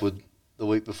by Blackwood the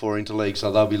week before Interleague,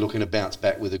 so they'll be looking to bounce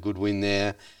back with a good win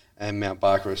there. And Mount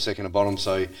Barker are 2nd at bottom,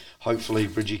 so hopefully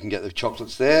Bridgie can get the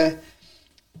chocolates there.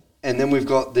 And then we've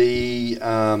got the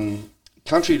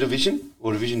Country Division,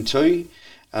 or Division 2.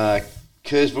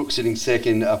 Kersbrook sitting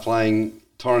 2nd are playing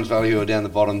Torrens Valley, who are down the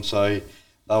bottom, so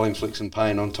they'll inflict some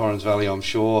pain on Torrens Valley, I'm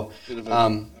sure. Bit of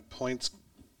a points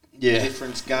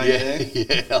difference game there.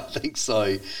 Yeah, I think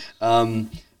so.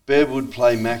 Bearwood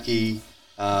play Mackie.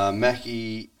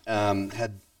 Mackie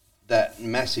had that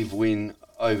massive win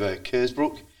over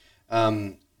Kersbrook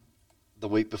the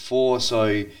week before,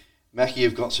 so Mackie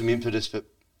have got some impetus, but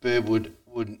Bearwood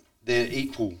they're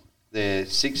equal. They're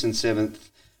 6th and 7th,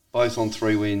 both on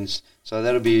 3 wins. So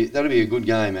that'll be a good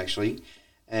game actually.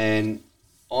 And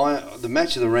the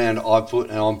match of the round I put,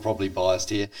 and I'm probably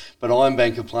biased here, but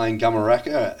Ironbank are playing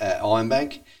Gummaraka at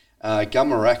Ironbank.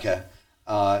 Gummaraka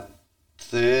are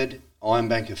 3rd.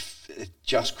 Ironbank have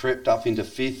just crept up into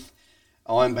 5th.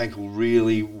 Ironbank will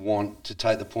really want to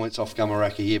take the points off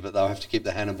Gummaraka here, but they'll have to keep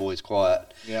the Hannah boys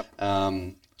quiet. Yep.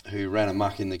 Who ran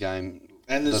amok in the game.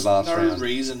 And there's the last no round.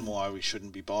 reason why we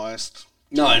shouldn't be biased.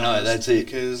 No, that's it.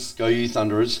 Because go you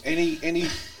Thunderers.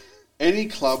 Any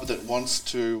club that wants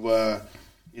to,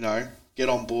 get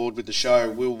on board with the show,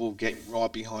 will get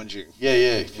right behind you.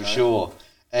 Yeah, for sure.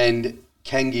 And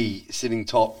Kangi sitting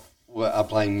top are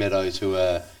playing Meadows, who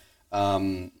are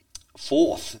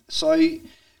 4th. So,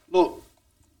 look,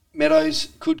 Meadows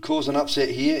could cause an upset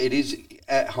here. It is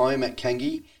at home at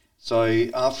Kangi. So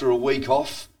after a week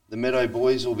off, the Meadow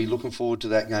boys will be looking forward to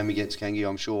that game against Kangi,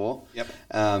 I'm sure. Yep.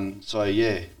 So,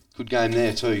 yeah, good game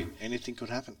there too. Anything could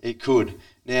happen. It could.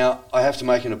 Now, I have to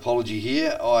make an apology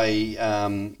here.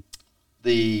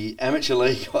 The Amateur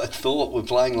League, I thought, were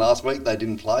playing last week. They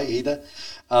didn't play either.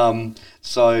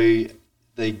 So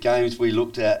the games we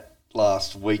looked at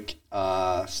last week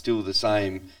are still the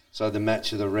same. So the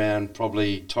match of the round,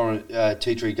 probably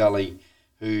Tea Tree Gully,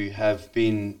 who have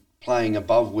been playing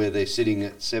above where they're sitting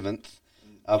at 7th,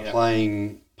 are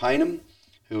playing Paynham,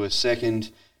 who are 2nd.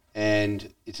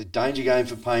 and it's a danger game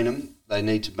for Payneham. They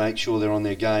need to make sure they're on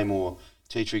their game, or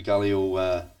Tea Tree Gully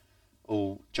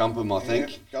will jump them, I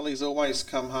think. Gully's always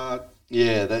come hard.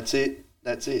 Yeah, that's it.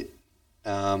 It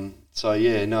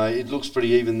looks pretty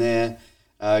even there.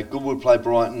 Goodwood play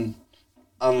Brighton,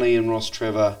 Unley and Ross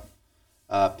Trevor.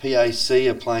 PAC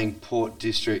are playing Port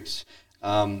Districts.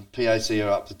 PAC are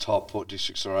up the top, Port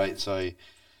Districts are 8, so...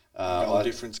 goal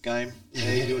difference game,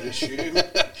 you would assume.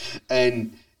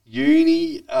 And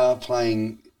Uni are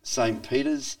playing St.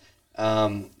 Peter's.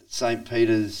 St.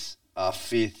 Peter's are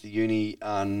 5th, Uni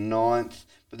are 9th.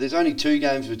 But there's only 2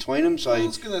 games between them, so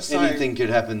anything could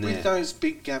happen there. With those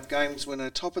big gap games, when a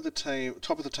top of the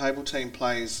table team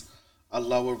plays a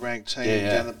lower ranked team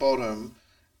down the bottom,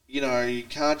 you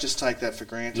can't just take that for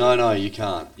granted. No, you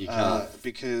can't.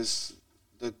 Because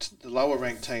the lower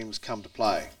ranked teams come to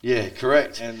play. Yeah,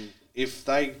 correct. And if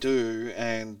they do,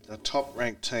 and the top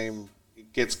ranked team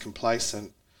gets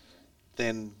complacent,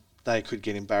 then they could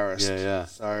get embarrassed. Yeah.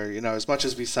 So, as much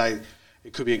as we say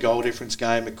it could be a goal difference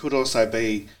game, it could also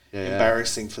be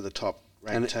embarrassing for the top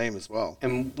ranked team as well.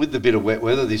 And with the bit of wet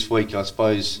weather this week, I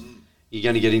suppose you're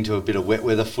going to get into a bit of wet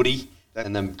weather footy,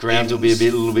 and the grounds will be a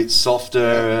little bit softer,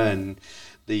 and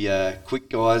the quick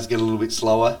guys get a little bit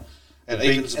slower. And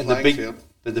evens the playing field.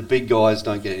 But the big guys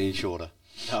don't get any shorter.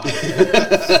 No.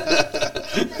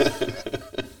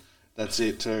 That's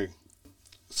it too.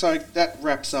 So that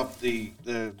wraps up the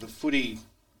footy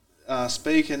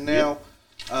speak, and now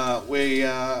we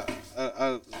are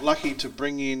lucky to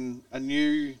bring in a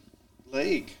new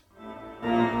league.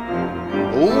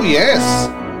 Oh yes,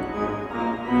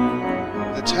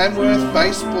 the Tamworth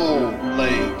Baseball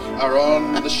League are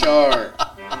on the show.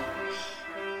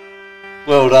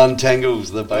 Well done,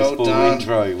 Tangles, the baseball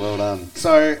intro. Well done.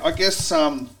 So I guess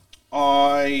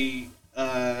I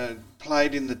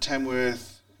played in the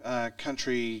Tamworth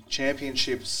Country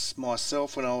Championships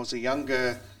myself when I was a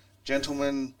younger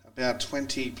gentleman about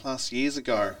 20 plus years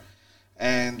ago,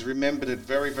 and remembered it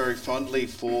very, very fondly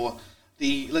for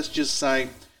let's just say,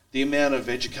 the amount of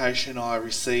education I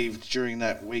received during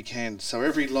that weekend. So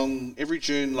every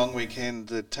June long weekend,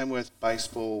 the Tamworth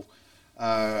Baseball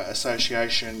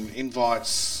Association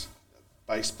invites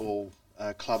baseball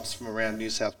clubs from around New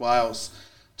South Wales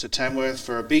to Tamworth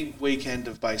for a big weekend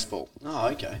of baseball. Oh,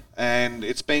 okay. And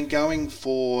it's been going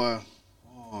for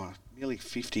nearly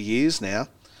 50 years now.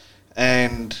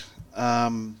 And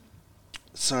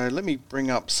so let me bring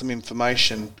up some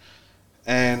information.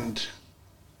 And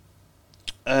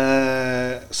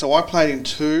so I played in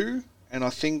 2, and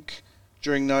I think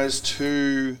during those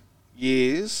 2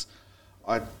 years,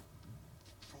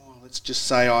 let's just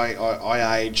say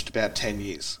I aged about 10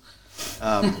 years.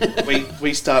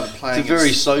 We started playing. It's a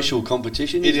very social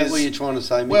competition. Is that what you're trying to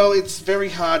say, Mick? Well, it's very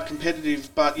hard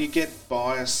competitive, but you get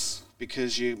bias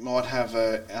because you might have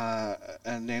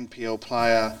an NPL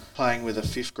player playing with a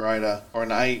 5th grader, or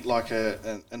an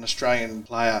Australian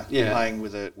player playing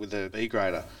with a B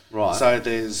grader. Right. So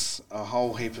there's a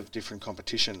whole heap of different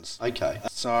competitions. Okay.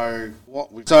 So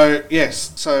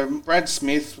Brad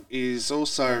Smith is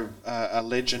also a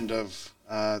legend of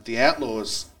the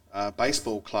Outlaws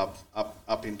baseball club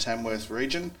up in Tamworth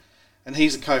region, and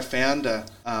he's a co-founder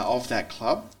of that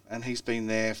club, and he's been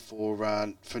there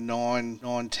for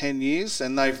 10 years,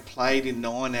 and they've played in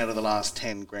 9 out of the last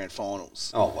 10 grand finals.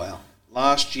 Oh wow!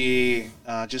 Last year,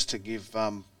 just to give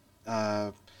Brad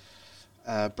a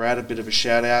bit of a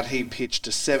shout out, he pitched a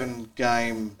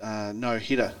 7-game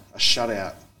no-hitter, a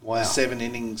shutout. Wow! 7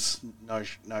 innings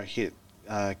no-hit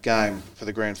game for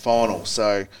the grand final.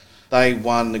 So they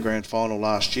won the grand final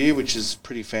last year, which is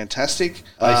pretty fantastic.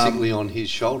 Basically on his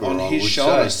shoulder, On his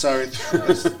shoulder, say.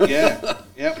 so yep.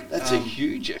 That's a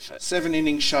huge effort.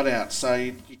 7-inning shutout, so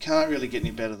you can't really get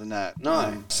any better than that.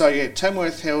 No.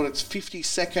 Tamworth held its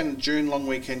 52nd June long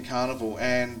weekend carnival,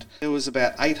 and there was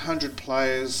about 800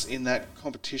 players in that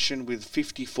competition with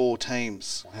 54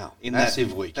 teams. Wow, in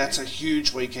massive weekend. That's a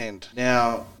huge weekend.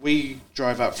 Now, we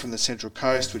drove up from the Central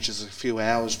Coast, which is a few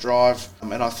hours drive,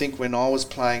 and I think when I was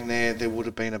playing there would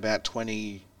have been about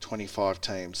 20, 25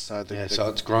 teams. So so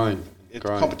it's grown. The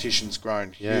competition's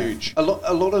grown huge. A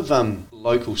lot of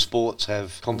local sports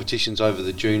have competitions over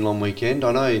the June long weekend.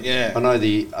 I know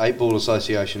the 8 Ball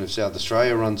Association of South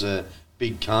Australia runs a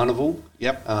big carnival.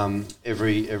 Yep.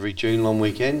 Every June long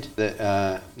weekend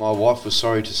that my wife was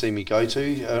sorry to see me go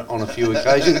to on a few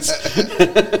occasions.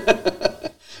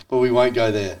 But we won't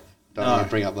go there. Don't want to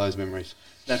bring up those memories.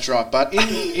 That's right. But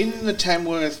in the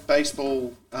Tamworth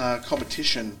baseball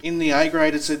competition, in the A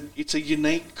grade, it's a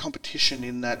unique competition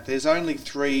in that there's only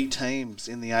 3 teams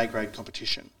in the A grade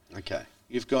competition. Okay.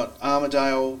 You've got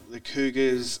Armidale, the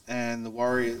Cougars, and the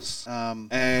Warriors.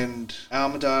 And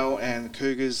Armidale and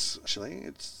Cougars, actually,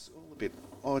 it's all a bit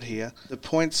odd here. The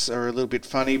points are a little bit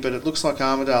funny, but it looks like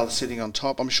Armidale is sitting on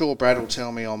top. I'm sure Brad will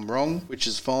tell me I'm wrong, which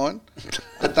is fine.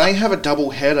 But they have a double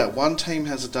header. One team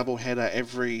has a double header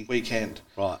every weekend.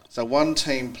 Right. So one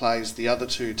team plays the other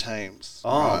two teams.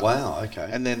 Oh, right? wow, okay.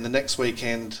 And then the next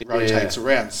weekend it rotates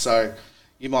around. So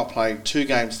you might play 2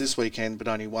 games this weekend, but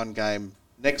only 1 game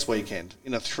next weekend.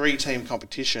 In a 3-team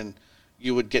competition,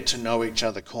 you would get to know each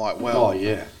other quite well. Oh,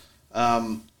 yeah.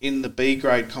 In the B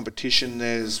grade competition,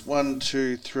 there's 1,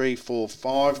 2, 3, 4,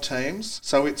 5 teams.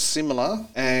 So it's similar,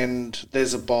 and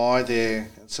there's a bye there,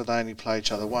 so they only play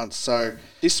each other once. So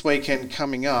this weekend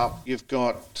coming up, you've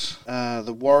got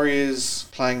the Warriors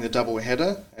playing the double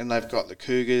header, and they've got the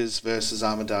Cougars versus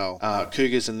Armidale.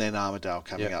 Cougars and then Armidale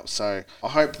coming up. So I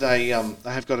hope they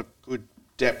have got a good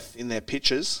depth in their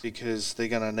pitches, because they're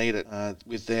going to need it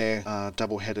with their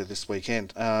double header this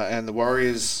weekend. And the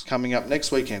Warriors coming up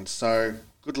next weekend. So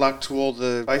good luck to all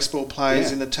the baseball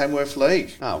players in the Tamworth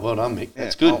League. Oh, well done, Mick. Yeah,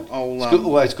 That's good. it's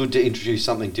Always good to introduce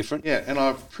something different. Yeah, and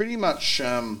I've pretty much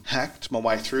hacked my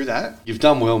way through that. You've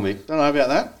done well, Mick. Don't know about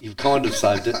that. You've kind of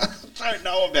saved it. Don't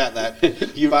know about that.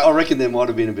 I reckon there might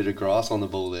have been a bit of grass on the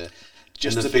ball there.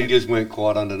 Just and the a bit, fingers weren't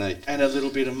quite underneath. and a little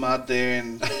bit of mud there,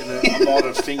 and I might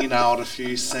have fingernailed a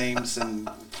few seams and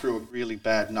threw a really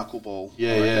bad knuckleball.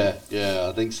 Yeah,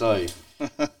 I think so.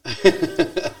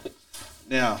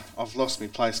 Now, I've lost my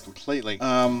place completely.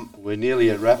 We're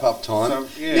nearly at wrap-up time. So,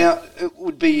 yeah. Now, it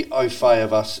would be au fait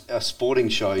of us, a sporting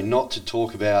show, not to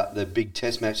talk about the big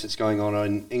test match that's going on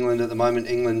in England at the moment,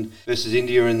 England versus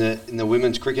India in the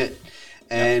women's cricket,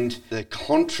 and the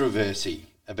controversy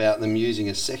about them using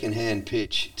a second-hand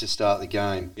pitch to start the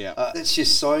game. Yeah. That's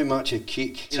just so much a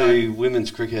kick to women's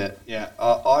cricket. Yeah.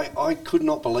 I could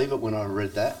not believe it when I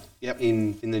read that. Yep.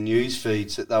 In the news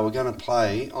feeds, that they were going to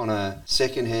play on a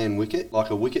second-hand wicket, like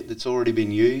a wicket that's already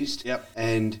been used. Yep.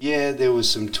 And yeah, there was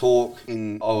some talk I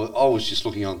was just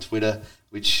looking on Twitter,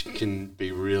 which can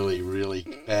be really, really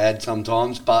bad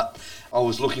sometimes, but I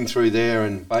was looking through there,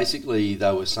 and basically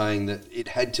they were saying that it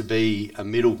had to be a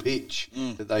middle pitch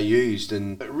that they used,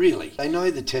 but really, they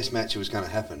know the test match was going to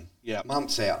happen. Yep.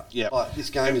 Months out. Yep. Like, this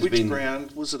game has which been...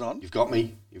 ground was it on? You've got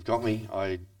me.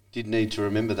 I did need to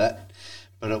remember that.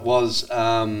 But it was, no,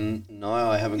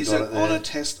 I haven't got it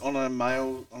there. Is it on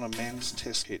a men's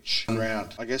test pitch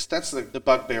ground? I guess that's the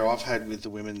bugbear I've had with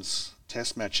the women's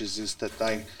test matches, is that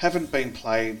they haven't been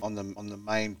played on the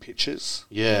main pitches,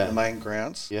 the main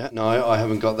grounds. Yeah, no, I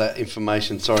haven't got that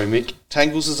information. Sorry, Mick.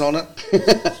 Tangles is on it.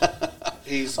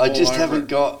 I just haven't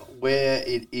got where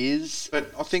it is.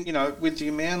 But I think, with the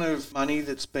amount of money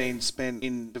that's been spent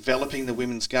in developing the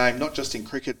women's game, not just in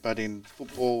cricket, but in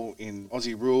football, in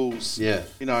Aussie rules,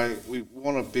 we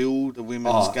want to build the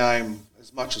women's game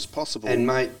as much as possible. And,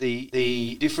 mate,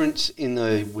 the difference in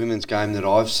the women's game that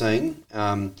I've seen,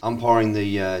 umpiring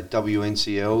the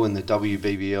WNCL and the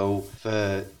WBBL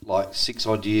for like 6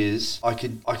 odd years, I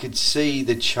could see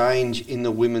the change in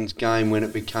the women's game when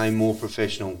it became more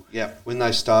professional. Yeah. When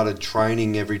they started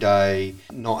training every day,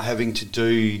 not having to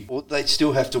do... Well, they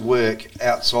still have to work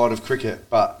outside of cricket,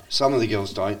 but some of the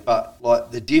girls don't. But, like,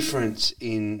 the difference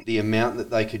in the amount that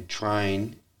they could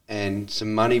train and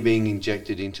some money being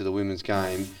injected into the women's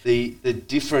game, the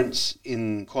difference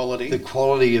in the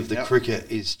quality of the cricket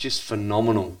is just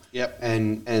phenomenal. Yep.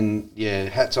 And yeah,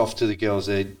 hats off to the girls.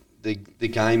 The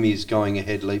game is going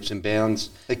ahead leaps and bounds.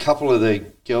 A couple of the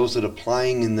girls that are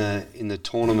playing in the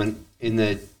tournament, in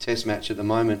the test match at the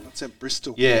moment. That's at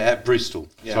Bristol. Yeah, at Bristol.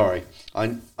 Yeah. Sorry.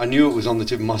 I knew it was on the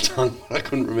tip of my tongue, but I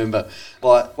couldn't remember.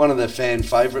 Like, one of the fan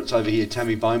favourites over here,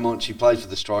 Tammy Beaumont, she played for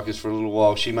the Strikers for a little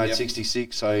while. She made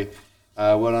 66, so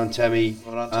well done, Tammy.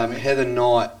 Well done, Tammy. Heather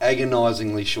Knight,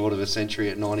 agonisingly short of a century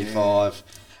at 95.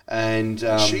 Yeah. And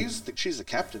she's the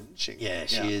captain, isn't she? Yeah,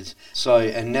 she is. So,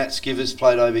 and Nat Skivers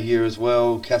played over here as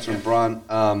well, Catherine Brunt.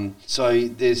 So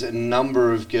there's a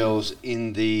number of girls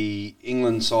in the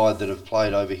England side that have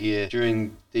played over here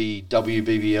during the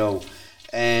WBBL,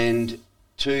 and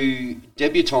 2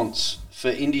 debutantes for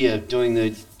India doing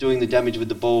the damage with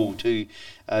the ball, 2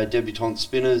 debutante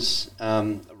spinners,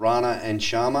 Rana and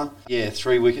Sharma. Yeah,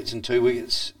 3 wickets and 2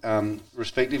 wickets,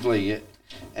 respectively.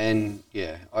 And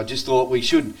yeah, I just thought we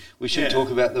should talk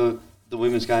about the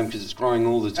women's game, because it's growing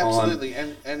all the time. Absolutely,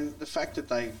 and the fact that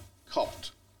they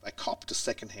copped a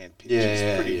second-hand pitch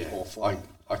is pretty poor form.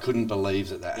 I couldn't believe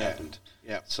that happened.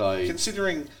 Yeah. So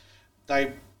considering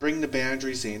they bring the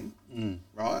boundaries in,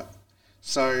 right?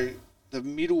 So the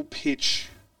middle pitch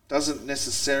doesn't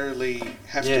necessarily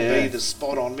have to be the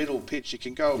spot-on middle pitch. You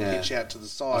can go and pitch out to the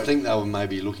side. I think they were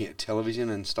maybe looking at television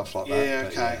and stuff like that. Yeah,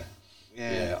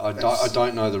 okay. I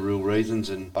don't know the real reasons,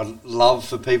 and I'd love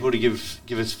for people to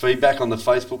give us feedback on the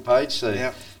Facebook page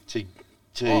to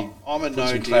I'm a put no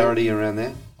some deal. clarity around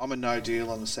there. I'm a no deal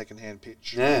on the second-hand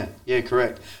pitch. Yeah,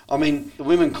 correct. I mean, the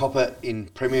women cop it in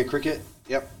Premier Cricket.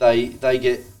 Yep. They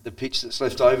get the pitch that's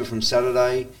left over from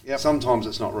Saturday. Yep. Sometimes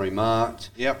it's not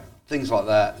remarked. Yep. Things like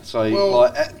that. So,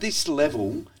 like at this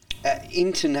level, at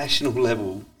international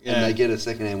level, and they get a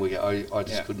second-hand wicket, I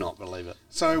just could not believe it.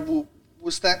 So,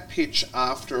 was that pitch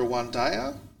after a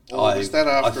one-dayer? Or was that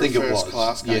after a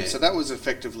first-class game? Yeah. So that was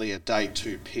effectively a day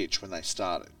 2 pitch when they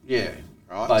started. Yeah.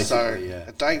 Right? Basically, so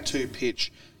a day 2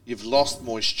 pitch, you've lost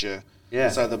moisture. Yeah.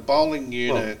 So the bowling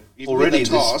unit... already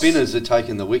the spinners are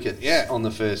taking the wickets on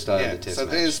the first day of the test so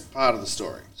match. there's part of the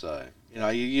story. So,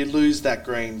 you lose that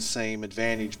green seam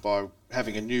advantage by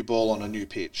having a new ball on a new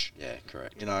pitch. Yeah,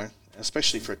 correct.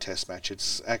 Especially for a test match,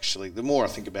 it's actually, the more I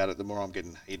think about it, the more I'm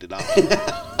getting heated up.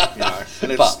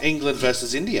 And it's England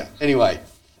versus India. Anyway,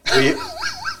 that's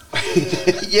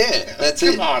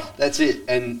it. Come on. That's it.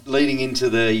 And leading into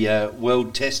the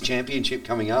World Test Championship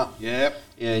coming up. Yep.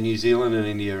 Yeah, New Zealand and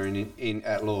India are in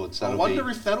at Lords. I wonder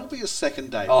if that'll be a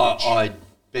second day pitch. I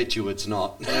bet you it's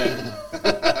not.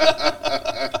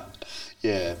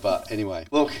 Yeah, but anyway.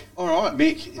 Look, all right,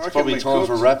 Mick, it's probably time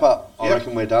for a wrap-up. I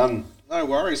reckon we're done. No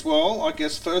worries. Well, I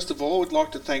guess first of all, we'd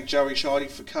like to thank Joey Scheide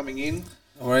for coming in.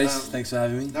 No worries. Thanks for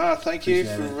having me. No, thank you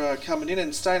for coming in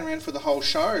and staying around for the whole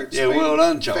show. It's been well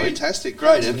done, Joey. Fantastic.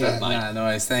 Great effort, mate. No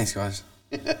worries. Thanks, guys.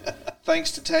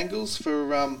 Thanks to Tangles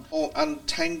for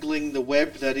untangling the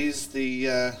web that is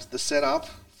the setup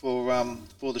for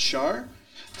the show.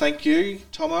 Thank you,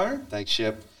 Tomo. Thanks,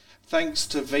 Shep. Thanks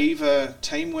to Viva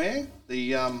Teamwear,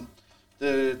 the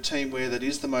teamwear that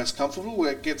is the most comfortable,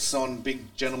 where it gets on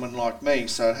big gentlemen like me,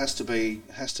 so it has to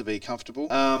be comfortable.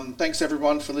 Thanks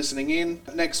everyone for listening in.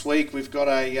 Next week we've got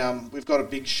a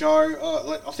big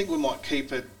show. I think we might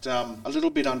keep it a little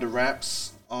bit under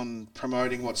wraps on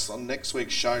promoting what's on next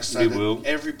week's show, so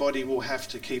everybody will have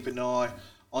to keep an eye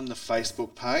on the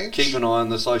Facebook page. Keep an eye on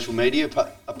the social media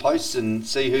posts and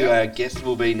see who our guest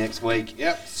will be next week.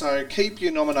 Yep, so keep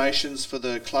your nominations for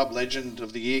the Club Legend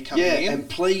of the Year coming in. Yeah, and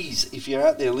please, if you're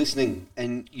out there listening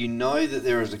and you know that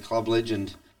there is a club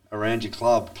legend around your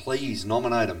club, please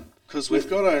nominate them. Because we've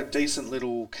got a decent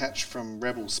little catch from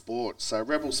Rebel Sport. So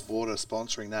Rebel Sport are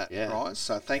sponsoring that prize.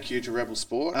 So thank you to Rebel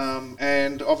Sport.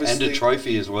 And obviously... And a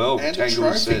trophy as well, and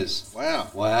Tangles says.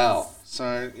 Wow.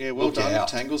 So, well done,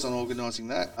 Tangles, on organising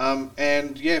that.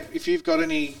 And, if you've got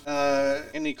any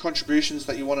contributions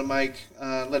that you want to make,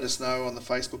 let us know on the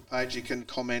Facebook page. You can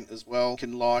comment as well. You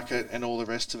can like it and all the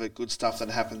rest of it. Good stuff that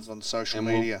happens on social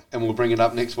media. And we'll bring it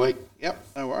up next week. Yep,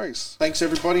 no worries. Thanks,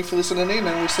 everybody, for listening in,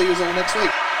 and we'll see you all next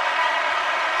week.